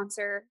a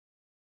sponsor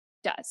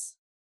does.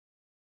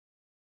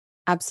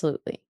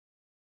 Absolutely.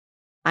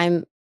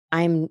 I'm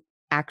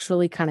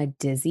actually kind of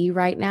dizzy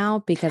right now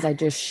because I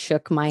just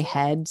shook my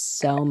head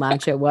so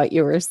much at what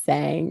you were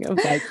saying. I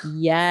was like,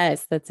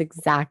 yes, that's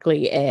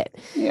exactly it.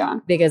 Yeah.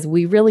 Because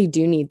we really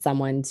do need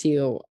someone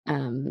to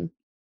kind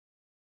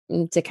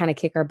of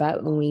kick our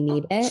butt when we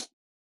need it,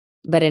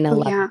 but in a Oh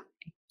love. yeah.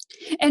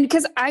 And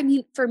because I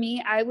mean, for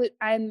me,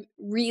 I'm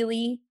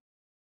really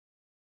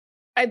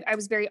I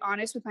was very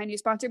honest with my new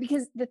sponsor,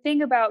 because the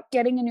thing about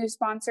getting a new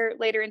sponsor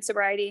later in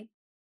sobriety,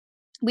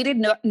 we did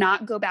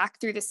not go back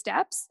through the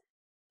steps.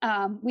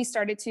 We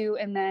started to,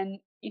 and then,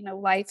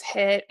 life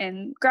hit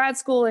and grad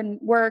school and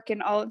work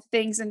and all of the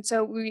things. And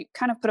so we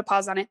kind of put a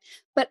pause on it.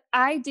 But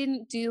I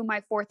didn't do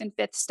my fourth and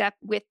fifth step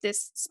with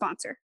this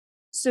sponsor.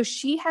 So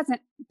she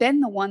hasn't been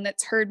the one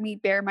that's heard me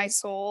bare my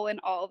soul and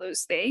all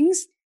those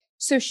things.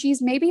 So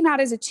she's maybe not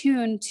as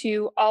attuned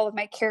to all of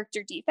my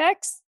character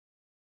defects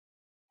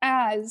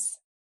as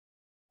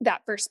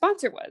that first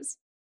sponsor was.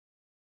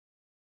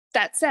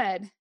 That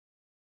said,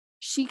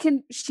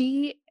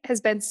 she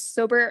has been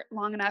sober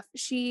long enough.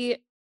 She,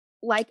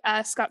 like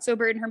us, got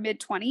sober in her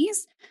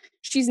mid-20s.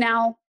 She's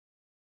now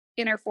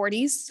in her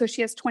 40s, so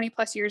she has 20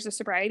 plus years of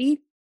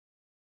sobriety,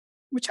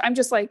 which I'm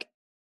just like,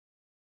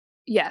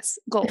 yes,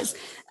 goals.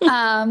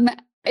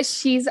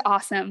 She's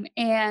awesome,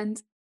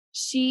 and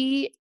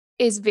she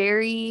is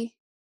very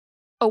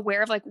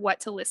aware of like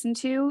what to listen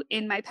to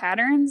in my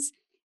patterns,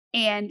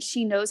 and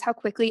she knows how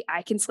quickly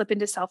I can slip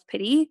into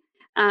self-pity,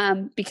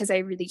 because I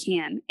really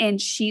can. And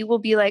she will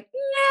be like,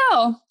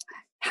 no,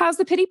 how's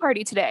the pity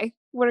party today?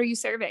 What are you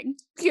serving?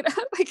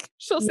 Like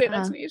she'll say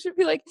that to me. She'll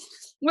be like,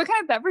 what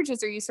kind of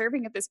beverages are you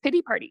serving at this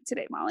pity party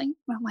today, Molly?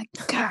 And I'm like,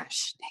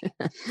 gosh,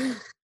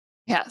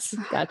 yes.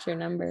 Got your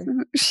number.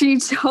 She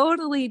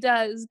totally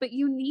does. But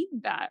you need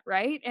that,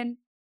 right? And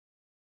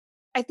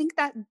I think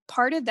that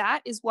part of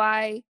that is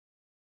why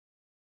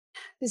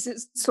this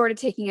is sort of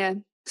taking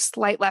a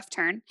slight left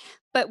turn,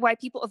 but why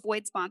people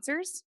avoid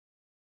sponsors.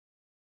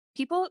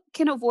 People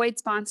can avoid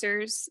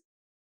sponsors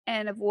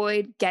and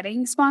avoid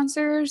getting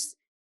sponsors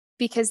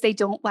because they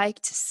don't like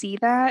to see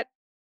that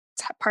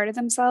part of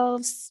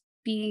themselves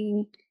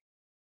being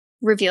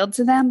revealed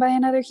to them by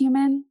another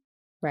human.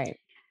 Right.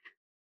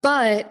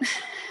 But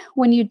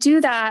when you do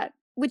that,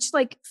 which,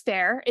 like,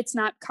 fair, it's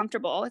not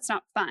comfortable, it's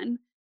not fun.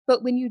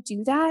 But when you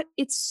do that,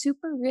 it's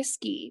super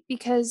risky,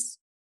 because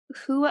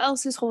who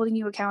else is holding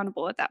you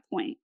accountable at that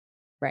point?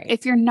 Right.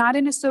 If you're not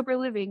in a sober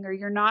living, or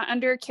you're not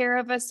under care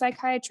of a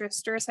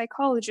psychiatrist or a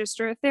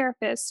psychologist or a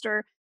therapist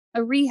or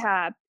a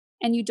rehab,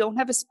 and you don't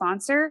have a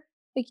sponsor,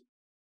 like,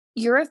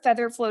 you're a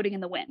feather floating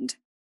in the wind.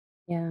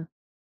 Yeah.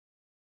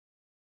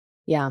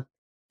 Yeah.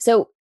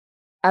 So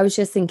I was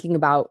just thinking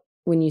about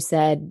when you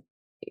said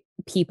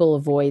people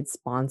avoid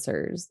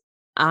sponsors.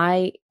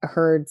 I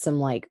heard some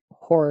like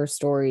horror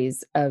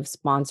stories of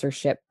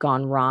sponsorship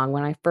gone wrong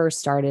when I first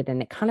started,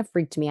 and it kind of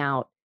freaked me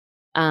out.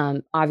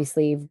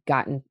 Obviously, you've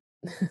gotten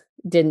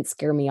didn't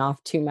scare me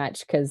off too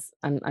much because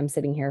I'm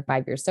sitting here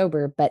 5 years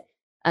sober. But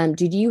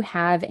did you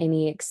have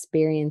any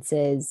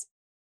experiences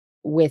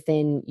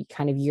within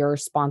kind of your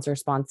sponsor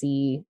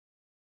sponsee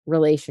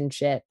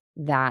relationship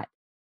that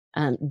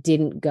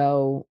didn't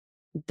go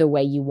the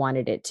way you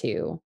wanted it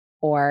to,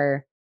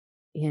 or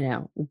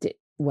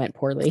went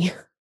poorly?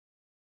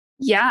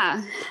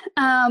 Yeah.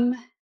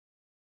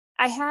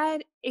 I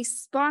had a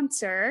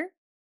sponsor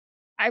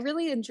I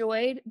really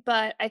enjoyed,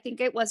 but I think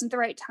it wasn't the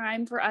right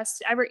time for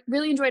us.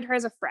 Really enjoyed her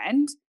as a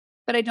friend,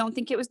 but I don't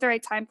think it was the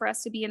right time for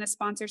us to be in a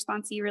sponsor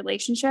sponsee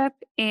relationship.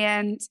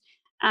 And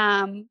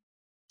um,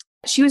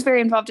 she was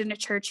very involved in a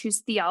church whose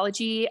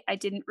theology I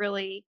didn't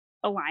really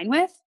align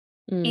with.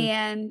 Mm,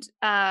 And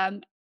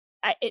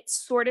it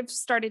sort of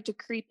started to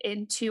creep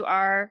into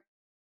our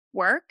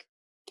work.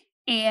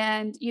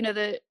 And,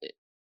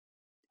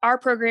 our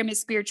program is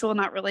spiritual,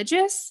 not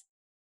religious.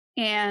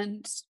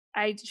 And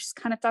I just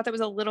kind of thought that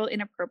was a little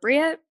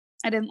inappropriate.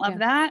 I didn't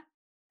love yeah.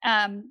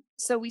 that.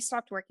 So we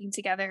stopped working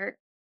together.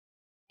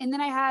 And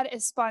then I had a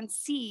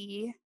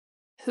sponsee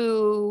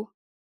who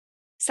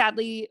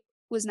sadly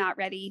was not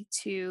ready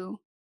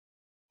to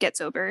get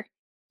sober,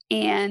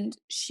 and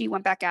she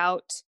went back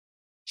out.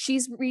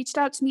 She's reached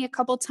out to me a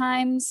couple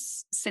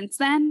times since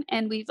then,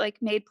 and we've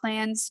like made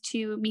plans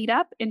to meet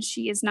up, and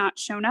she has not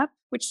shown up,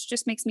 which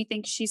just makes me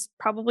think she's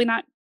probably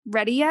not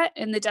ready yet,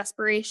 and the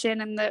desperation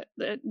and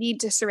the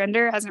need to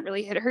surrender hasn't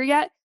really hit her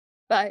yet.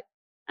 But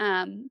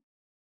um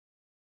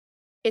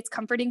it's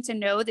comforting to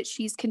know that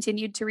she's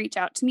continued to reach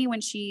out to me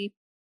when she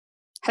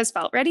has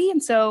felt ready.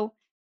 And so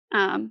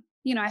I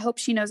hope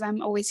she knows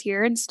I'm always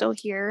here and still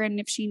here, and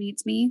if she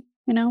needs me,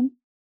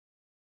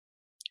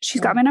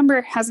 she's got Yeah. my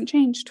number, hasn't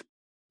changed.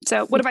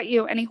 So, what about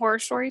you? Any horror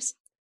stories?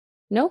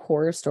 No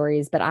horror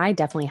stories, but I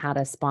definitely had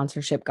a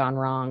sponsorship gone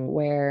wrong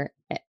where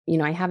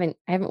I haven't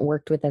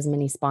worked with as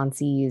many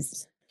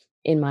sponsees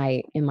in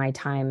my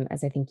time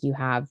as I think you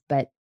have,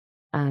 but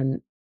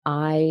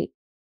I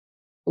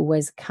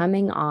was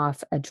coming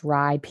off a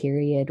dry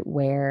period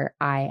where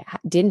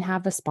didn't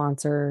have a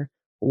sponsor,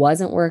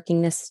 wasn't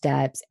working the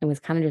steps, and was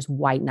kind of just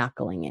white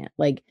knuckling it.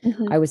 Like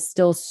Mhm. I was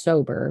still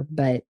sober,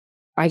 but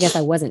I guess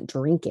I wasn't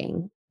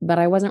drinking, but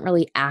I wasn't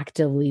really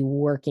actively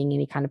working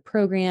any kind of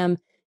program,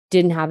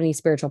 didn't have any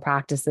spiritual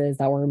practices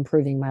that were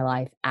improving my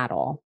life at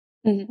all.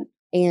 Mhm.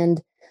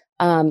 And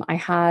I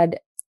had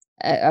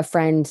a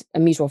friend, a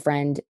mutual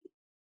friend,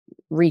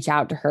 reach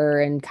out to her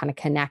and kind of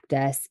connect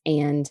us.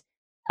 And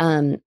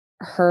um,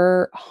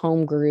 her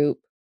home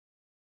group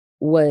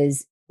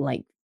was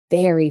like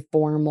very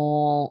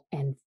formal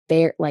and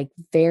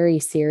very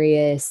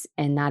serious.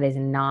 And that is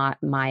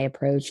not my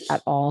approach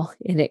at all.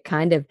 And it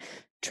kind of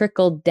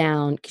trickled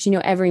down because,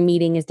 every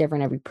meeting is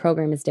different. Every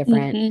program is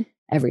different. Mhm.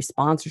 Every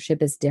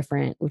sponsorship is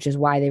different, which is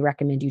why they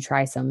recommend you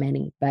try so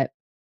many. But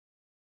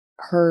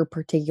her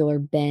particular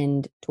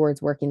bend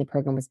towards working the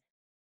program was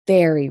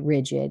very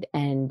rigid.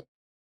 And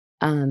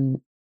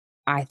um,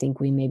 I think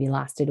we maybe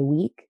lasted a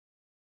week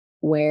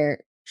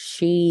where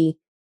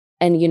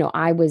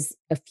I was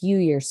a few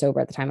years sober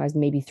at the time. I was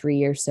maybe 3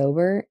 years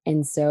sober.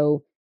 And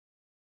so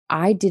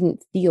I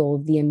didn't feel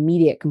the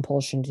immediate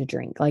compulsion to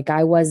drink. Like,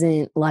 I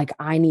wasn't like,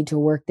 I need to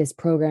work this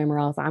program or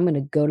else I'm going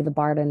to go to the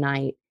bar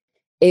tonight.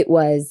 It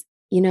was,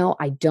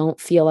 I don't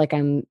feel like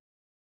I'm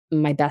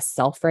my best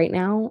self right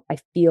now. I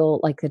feel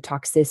like the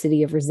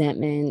toxicity of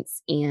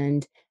resentments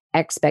and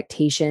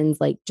expectations,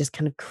 like, just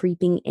kind of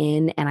creeping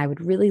in. And I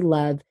would really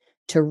love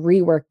to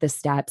rework the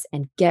steps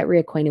and get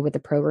reacquainted with the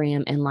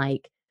program and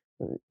like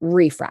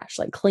refresh,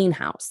 like clean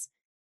house.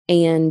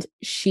 And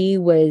she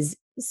was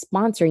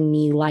sponsoring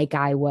me like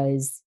I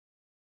was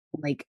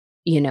like,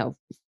 you know,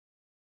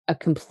 a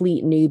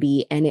complete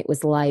newbie. And it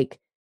was like,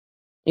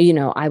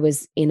 I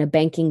was in a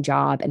banking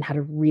job and had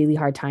a really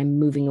hard time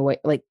moving away,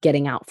 like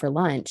getting out for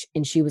lunch.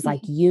 And she was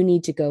like, Mhm. you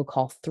need to go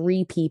call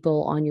 3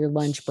 people on your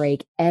lunch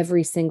break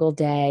every single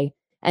day.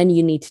 And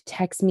you need to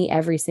text me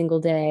every single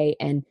day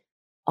and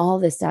all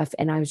this stuff.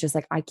 And I was just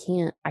like, I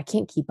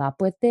can't keep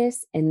up with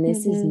this. And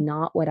this is Mhm.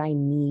 not what I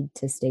need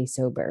to stay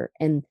sober.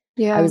 And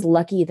I Yeah. was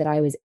lucky that I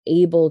was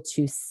able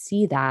to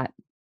see that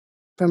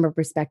from a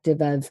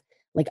perspective of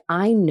like,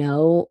 I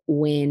know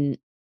when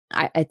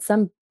at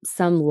some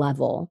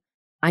level,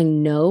 I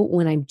know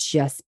when I'm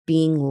just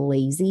being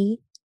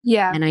lazy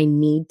Yeah. and I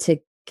need to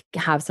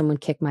have someone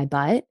kick my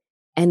butt,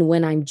 and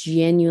when I'm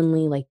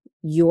genuinely like,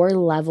 your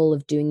level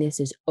of doing this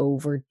is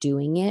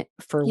overdoing it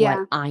for what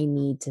Yeah. I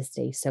need to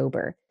stay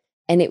sober.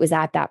 And it was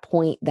at that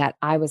point that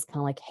I was kind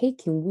of like, hey,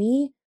 can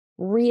we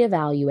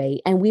reevaluate?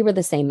 And we were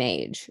the same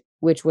age,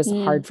 which was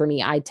Mm. hard for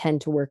me. I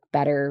tend to work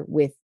better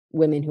with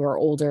women who are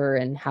older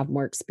and have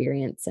more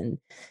experience. And,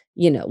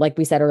 like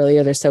we said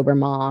earlier, they're sober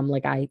mom.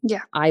 Like,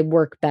 Yeah. I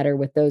work better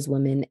with those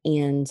women.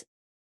 And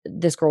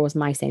this girl was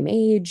my same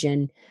age.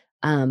 And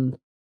um,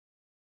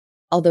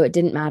 although it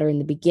didn't matter in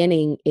the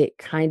beginning, it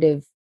kind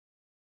of,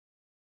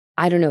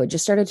 I don't know, it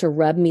just started to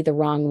rub me the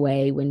wrong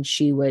way when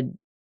she would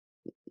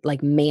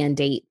like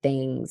mandate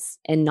things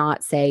and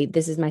not say,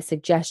 this is my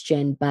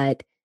suggestion,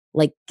 but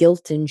like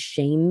guilt and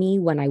shame me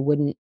when I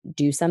wouldn't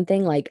do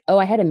something. Like, oh,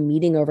 I had a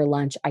meeting over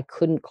lunch. I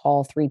couldn't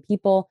call 3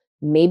 people.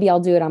 Maybe I'll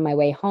do it on my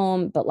way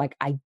home, but like,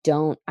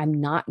 I'm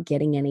not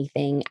getting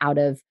anything out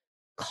of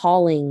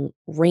calling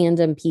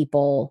random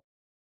people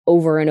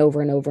over and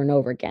over and over and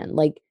over again.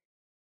 Like,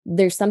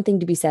 there's something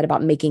to be said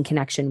about making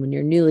connection when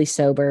you're newly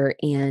sober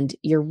and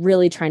you're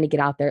really trying to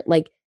get out there.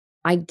 Like,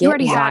 I You get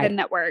already had a why.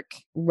 network.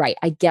 Right.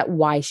 I get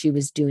why she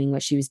was doing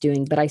what she was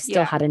doing, but I still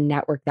Yeah. had a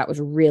network that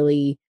was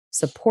really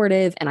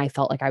supportive and I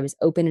felt like I was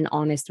open and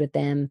honest with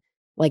them.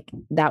 Like,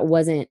 that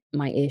wasn't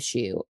my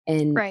issue.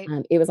 And Right.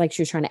 it was like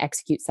she was trying to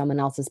execute someone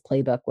else's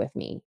playbook with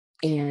me.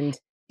 And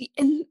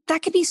And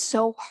that could be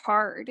so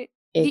hard.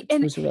 it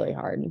And was really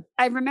hard.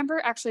 I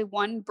remember actually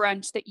one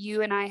brunch that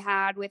you and I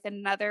had with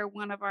another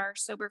one of our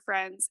sober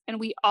friends, and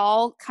we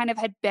all kind of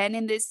had been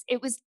in this.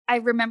 I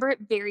remember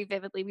it very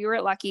vividly. We were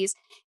at Lucky's,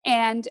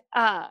 and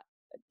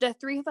the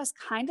three of us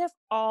kind of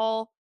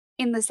all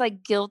in this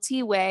like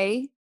guilty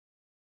way.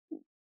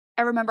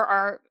 I remember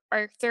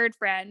our third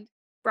friend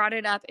brought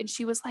it up, and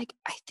she was like,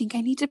 I think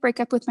I need to break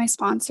up with my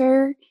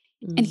sponsor,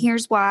 and Mm,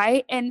 here's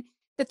why. And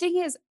the thing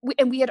is,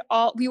 we had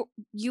all,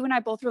 you and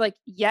I both were like,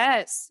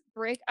 yes,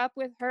 break up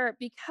with her,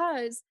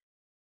 because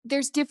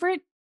there's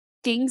different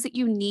things that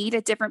you need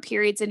at different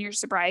periods in your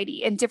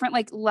sobriety and different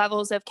like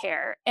levels of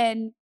care.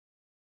 And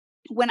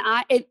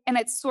and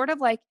it's sort of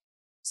like,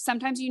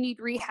 sometimes you need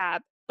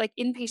rehab, like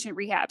inpatient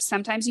rehab.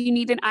 Sometimes you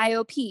need an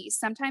IOP.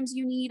 Sometimes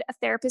you need a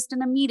therapist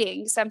in a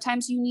meeting.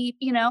 Sometimes you need,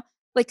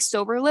 like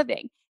sober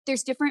living.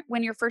 There's different,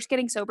 when you're first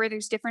getting sober,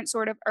 there's different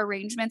sort of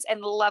arrangements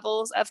and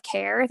levels of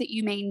care that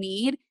you may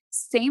need.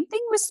 Same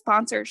thing with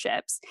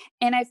sponsorships.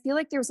 And I feel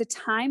like there was a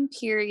time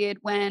period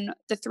when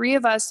the three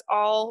of us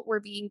all were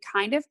being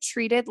kind of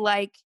treated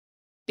like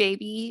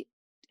baby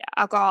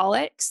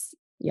alcoholics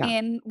yeah.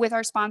 in with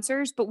our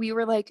sponsors, but we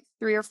were like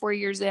 3 or 4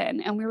 years in,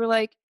 and we were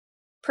like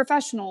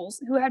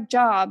professionals who had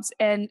jobs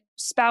and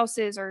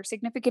spouses or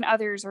significant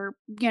others, or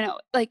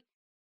like,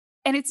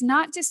 and it's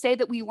not to say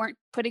that we weren't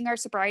putting our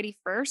sobriety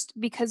first,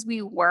 because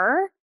we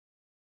were,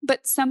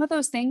 but some of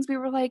those things we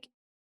were like,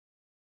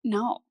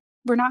 no,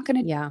 we're not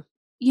going to, Yeah.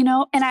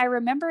 and I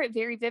remember it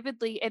very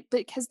vividly,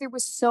 because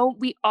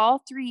we all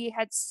three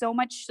had so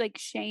much like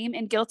shame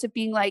and guilt of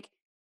being like,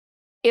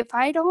 if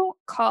I don't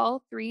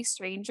call 3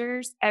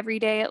 strangers every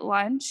day at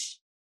lunch,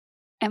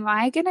 am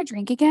I gonna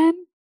drink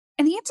again?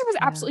 And the answer was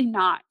Yeah. absolutely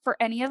not for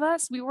any of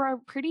us. We were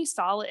pretty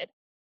solid.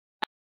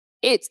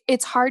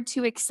 It's hard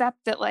to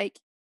accept that, like,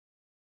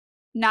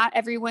 not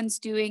everyone's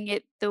doing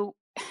it the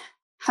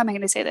how am I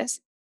gonna say this?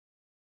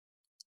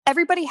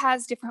 everybody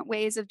has different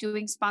ways of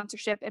doing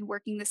sponsorship and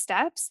working the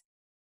steps,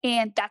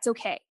 and that's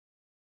okay.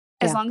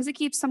 As Yeah. long as it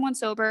keeps someone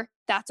sober,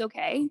 that's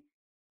okay.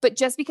 But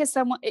just because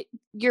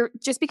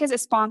just because a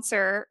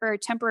sponsor or a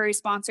temporary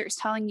sponsor is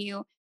telling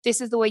you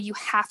this is the way you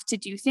have to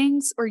do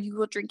things or you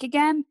will drink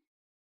again.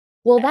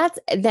 Well,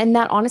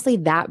 that honestly,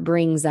 that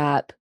brings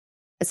up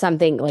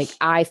something like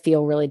I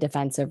feel really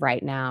defensive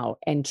right now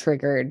and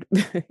triggered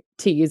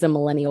to use a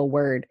millennial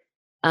word.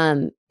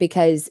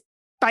 Because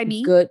By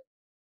me? good,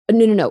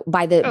 no,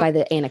 by Oh,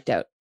 the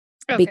anecdote,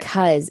 okay.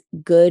 because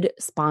good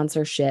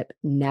sponsorship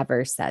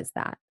never says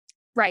that.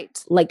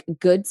 Right. Like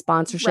good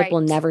sponsorship will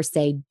Right. never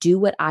say, do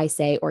what I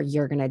say or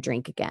you're going to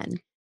drink again.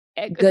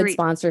 Good Agreed.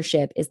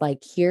 sponsorship is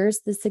like,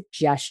 here's the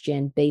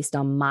suggestion based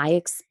on my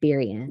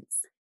experience.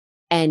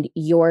 And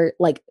your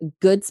like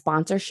good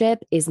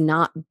sponsorship is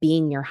not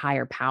being your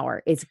higher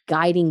power. It's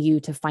guiding you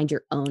to find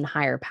your own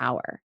higher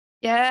power.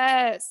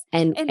 Yes.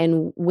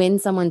 And when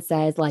someone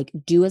says like,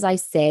 do as I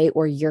say,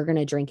 or you're going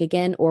to drink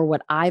again, or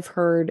what I've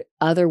heard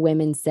other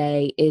women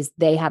say is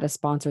they had a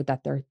sponsor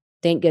that they're,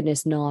 thank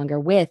goodness, no longer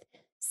with,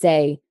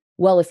 say,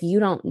 well, if you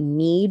don't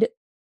need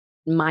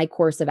my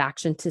course of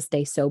action to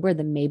stay sober,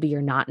 then maybe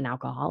you're not an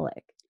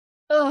alcoholic.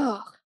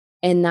 Ugh.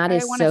 And that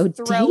is so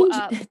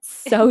dangerous. It's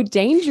so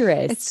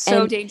dangerous. It's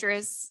so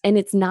dangerous. And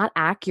it's not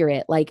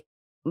accurate. Like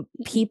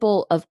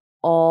people of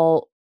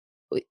all,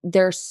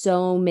 there are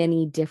so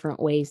many different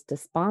ways to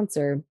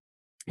sponsor.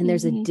 And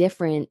there's a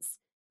difference.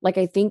 Like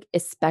I think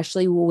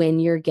especially when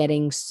you're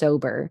getting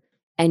sober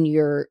and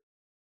you're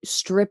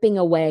stripping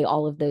away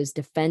all of those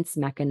defense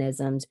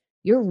mechanisms,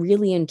 you're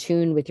really in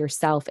tune with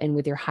yourself and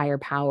with your higher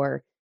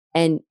power.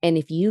 And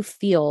if you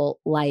feel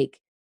like,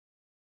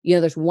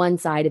 there's one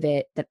side of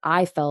it that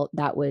I felt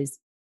that was,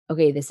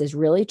 okay, this is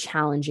really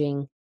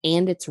challenging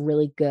and it's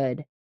really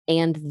good.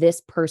 And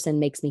this person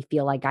makes me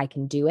feel like I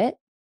can do it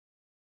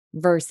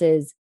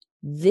versus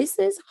this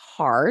is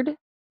hard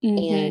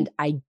and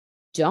I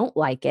don't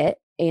like it.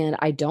 And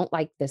I don't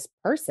like this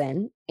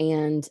person.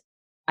 And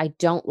I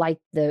don't like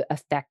the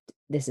effect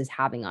this is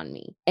having on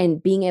me.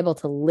 And being able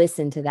to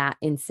listen to that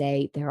and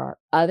say, there are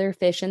other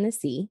fish in the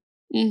sea.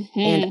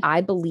 And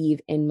I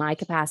believe in my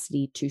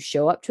capacity to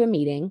show up to a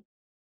meeting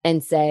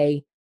and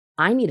say,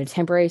 I need a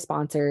temporary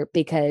sponsor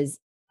because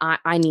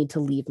I need to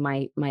leave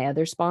my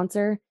other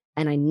sponsor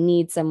and I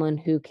need someone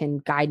who can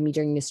guide me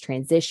during this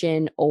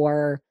transition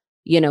or,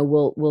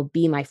 will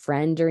be my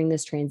friend during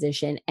this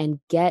transition and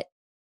get,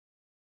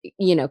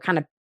 kind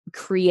of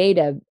create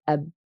a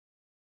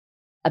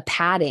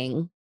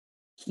padding,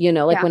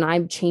 like when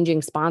I'm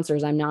changing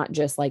sponsors, I'm not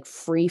just like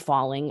free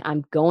falling.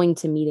 I'm going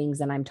to meetings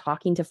and I'm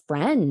talking to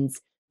friends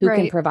who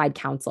can provide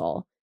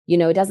counsel.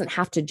 It doesn't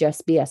have to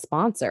just be a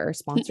sponsor.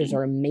 Sponsors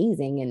are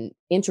amazing and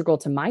integral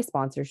to my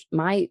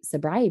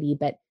sobriety,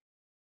 but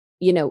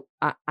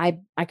I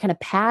kind of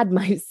pad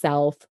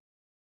myself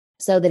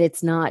so that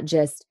it's not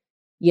just,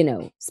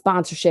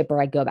 sponsorship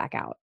or I go back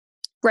out.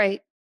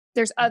 Right.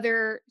 There's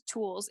other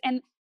tools.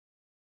 And,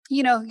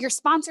 your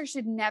sponsor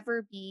should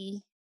never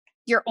be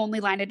your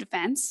only line of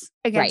defense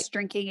against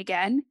drinking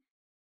again.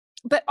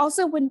 But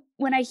also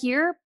when I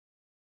hear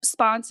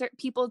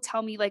people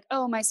tell me like,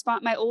 oh, my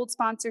old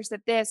sponsor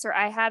said this, or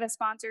I had a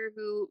sponsor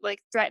who like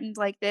threatened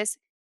like this,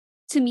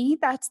 to me,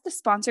 that's the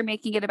sponsor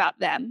making it about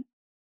them.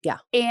 Yeah.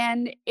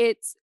 And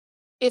it's,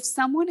 if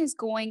someone is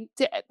going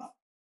to,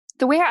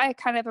 the way I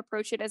kind of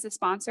approach it as a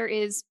sponsor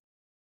is,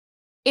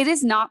 it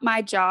is not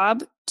my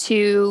job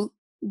to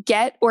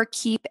get or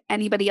keep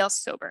anybody else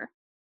sober.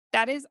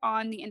 That is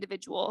on the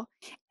individual.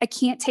 I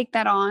can't take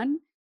that on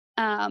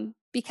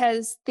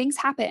because things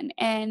happen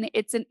and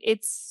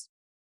it's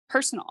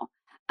personal.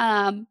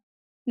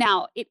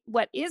 Now,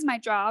 what is my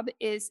job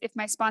is if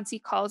my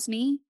sponsee calls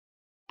me,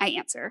 I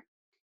answer.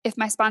 If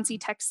my sponsee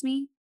texts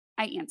me,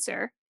 I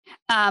answer.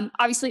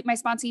 Obviously, my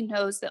sponsee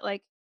knows that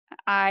like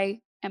I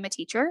am a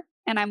teacher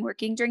and I'm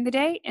working during the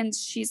day. And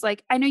she's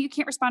like, I know you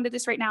can't respond to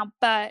this right now,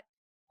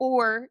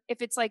 or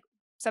if it's like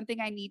something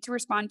I need to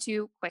respond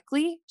to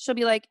quickly, she'll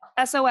be like,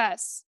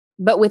 SOS.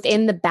 But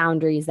within the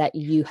boundaries that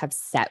you have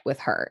set with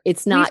her.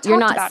 It's not, you're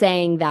not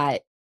saying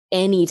that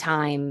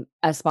anytime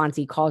a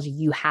sponsee calls you,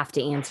 you have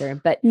to answer,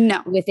 but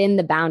no, within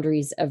the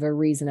boundaries of a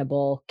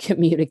reasonable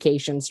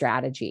communication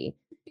strategy,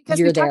 because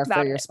you're there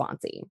for your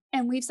sponsee.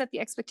 And we've set the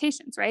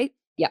expectations, right?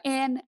 Yeah.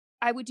 And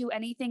I would do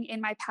anything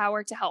in my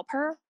power to help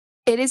her.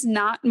 It is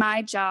not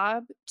my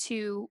job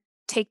to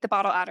take the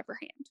bottle out of her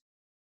hand.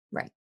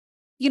 Right.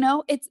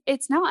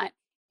 It's not.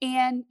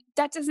 And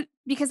that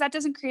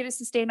doesn't create a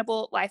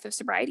sustainable life of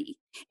sobriety.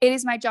 It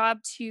is my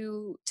job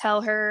to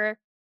tell her,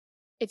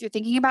 if you're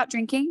thinking about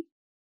drinking,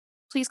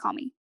 please call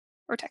me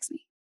or text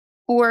me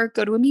or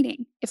go to a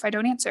meeting if I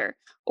don't answer,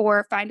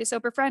 or find a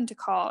sober friend to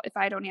call if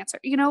I don't answer.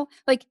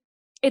 Like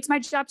it's my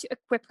job to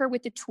equip her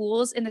with the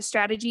tools and the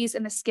strategies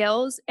and the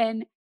skills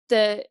and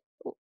the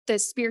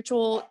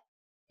spiritual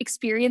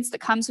experience that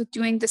comes with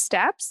doing the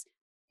steps.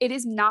 It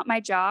is not my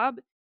job.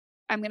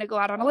 I'm going to go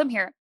out on a limb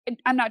here.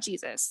 I'm not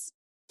Jesus.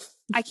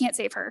 I can't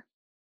save her.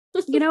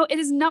 It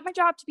is not my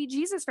job to be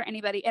Jesus for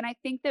anybody. And I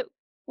think that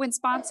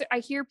I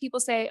hear people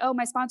say, oh,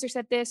 my sponsor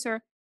said this,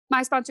 or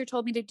my sponsor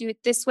told me to do it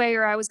this way,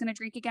 or I was going to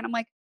drink again. I'm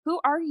like, who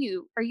are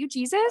you? Are you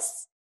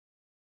Jesus?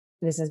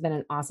 This has been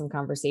an awesome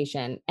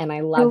conversation. And I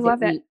I love that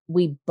love it.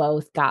 we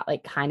both got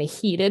like kind of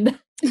heated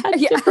at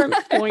Yeah. different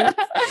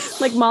points.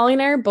 Like Molly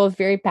and I are both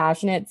very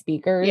passionate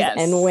speakers. Yes.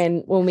 And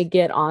when we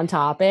get on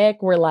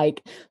topic, we're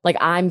like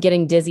I'm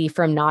getting dizzy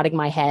from nodding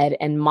my head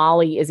and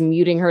Molly is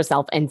muting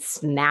herself and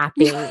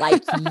snapping.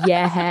 Like,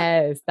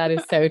 yes, that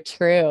is so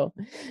true.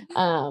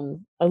 I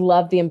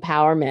love the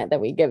empowerment that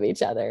we give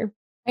each other.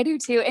 I do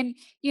too. And,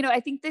 I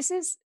think this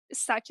is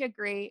such a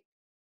great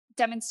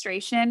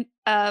demonstration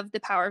of the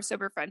power of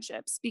sober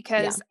friendships,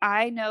 because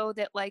I know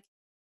that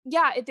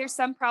there's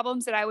some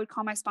problems that I would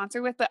call my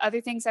sponsor with, but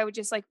other things I would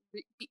just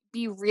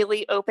be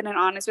really open and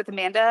honest with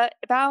Amanda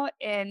about.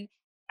 And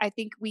I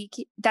think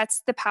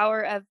that's the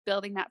power of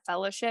building that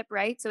fellowship,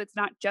 right? So it's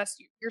not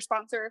just your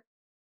sponsor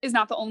is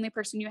not the only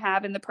person you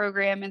have in the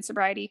program in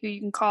sobriety who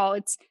you can call.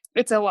 It's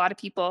a lot of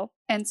people.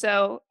 And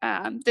so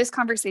this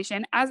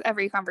conversation, as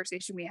every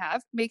conversation we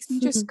have, makes me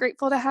just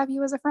grateful to have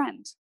you as a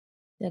friend.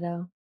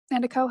 Ditto.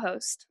 And a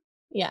co-host.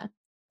 Yeah.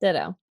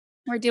 Ditto.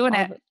 We're doing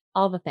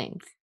all the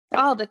things.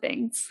 All the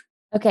things.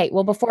 Okay.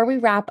 Well, before we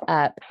wrap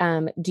up,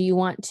 do you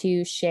want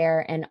to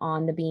share an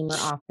on the beam or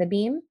off the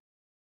beam?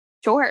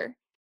 Sure.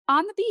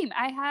 On the beam,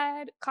 I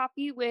had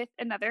coffee with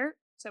another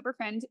sober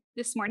friend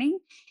this morning,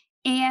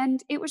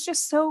 and it was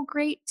just so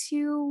great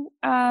to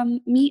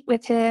meet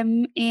with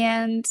him.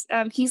 And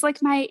he's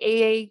like my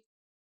AA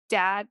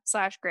dad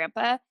 /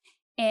 grandpa.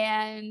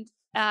 And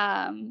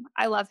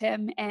I love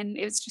him, and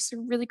it was just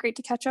really great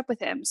to catch up with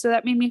him. So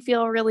that made me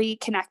feel really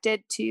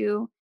connected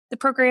to the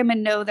program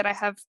and know that I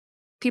have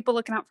people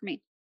looking out for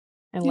me.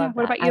 I love that.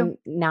 What about you?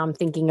 I'm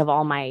thinking of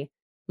all my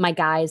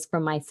guys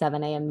from my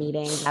 7 a.m.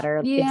 meeting that are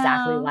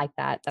exactly like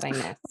that I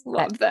miss.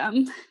 Love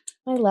them.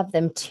 I love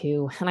them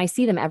too. And I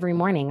see them every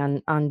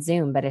morning on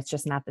Zoom, but it's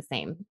just not the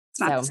same.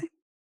 It's not the same.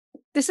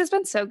 This has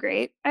been so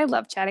great. I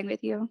love chatting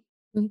with you.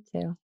 Me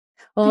too.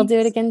 Well, we'll do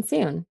it again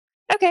soon.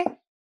 Okay.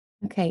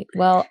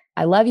 Well,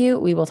 I love you.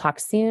 We will talk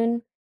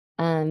soon.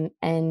 And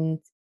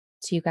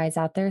to you guys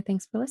out there,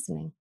 thanks for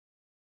listening.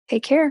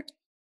 Take care.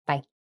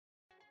 Bye.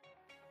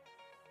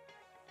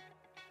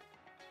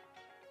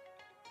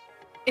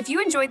 If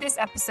you enjoyed this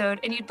episode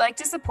and you'd like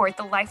to support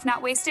the Life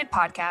Not Wasted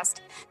podcast,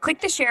 click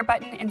the share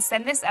button and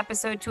send this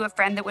episode to a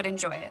friend that would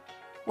enjoy it.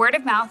 Word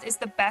of mouth is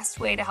the best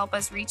way to help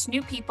us reach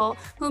new people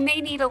who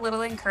may need a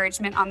little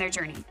encouragement on their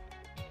journey.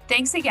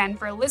 Thanks again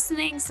for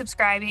listening,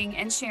 subscribing,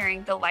 and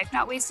sharing the Life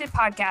Not Wasted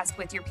podcast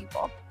with your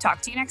people.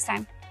 Talk to you next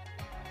time.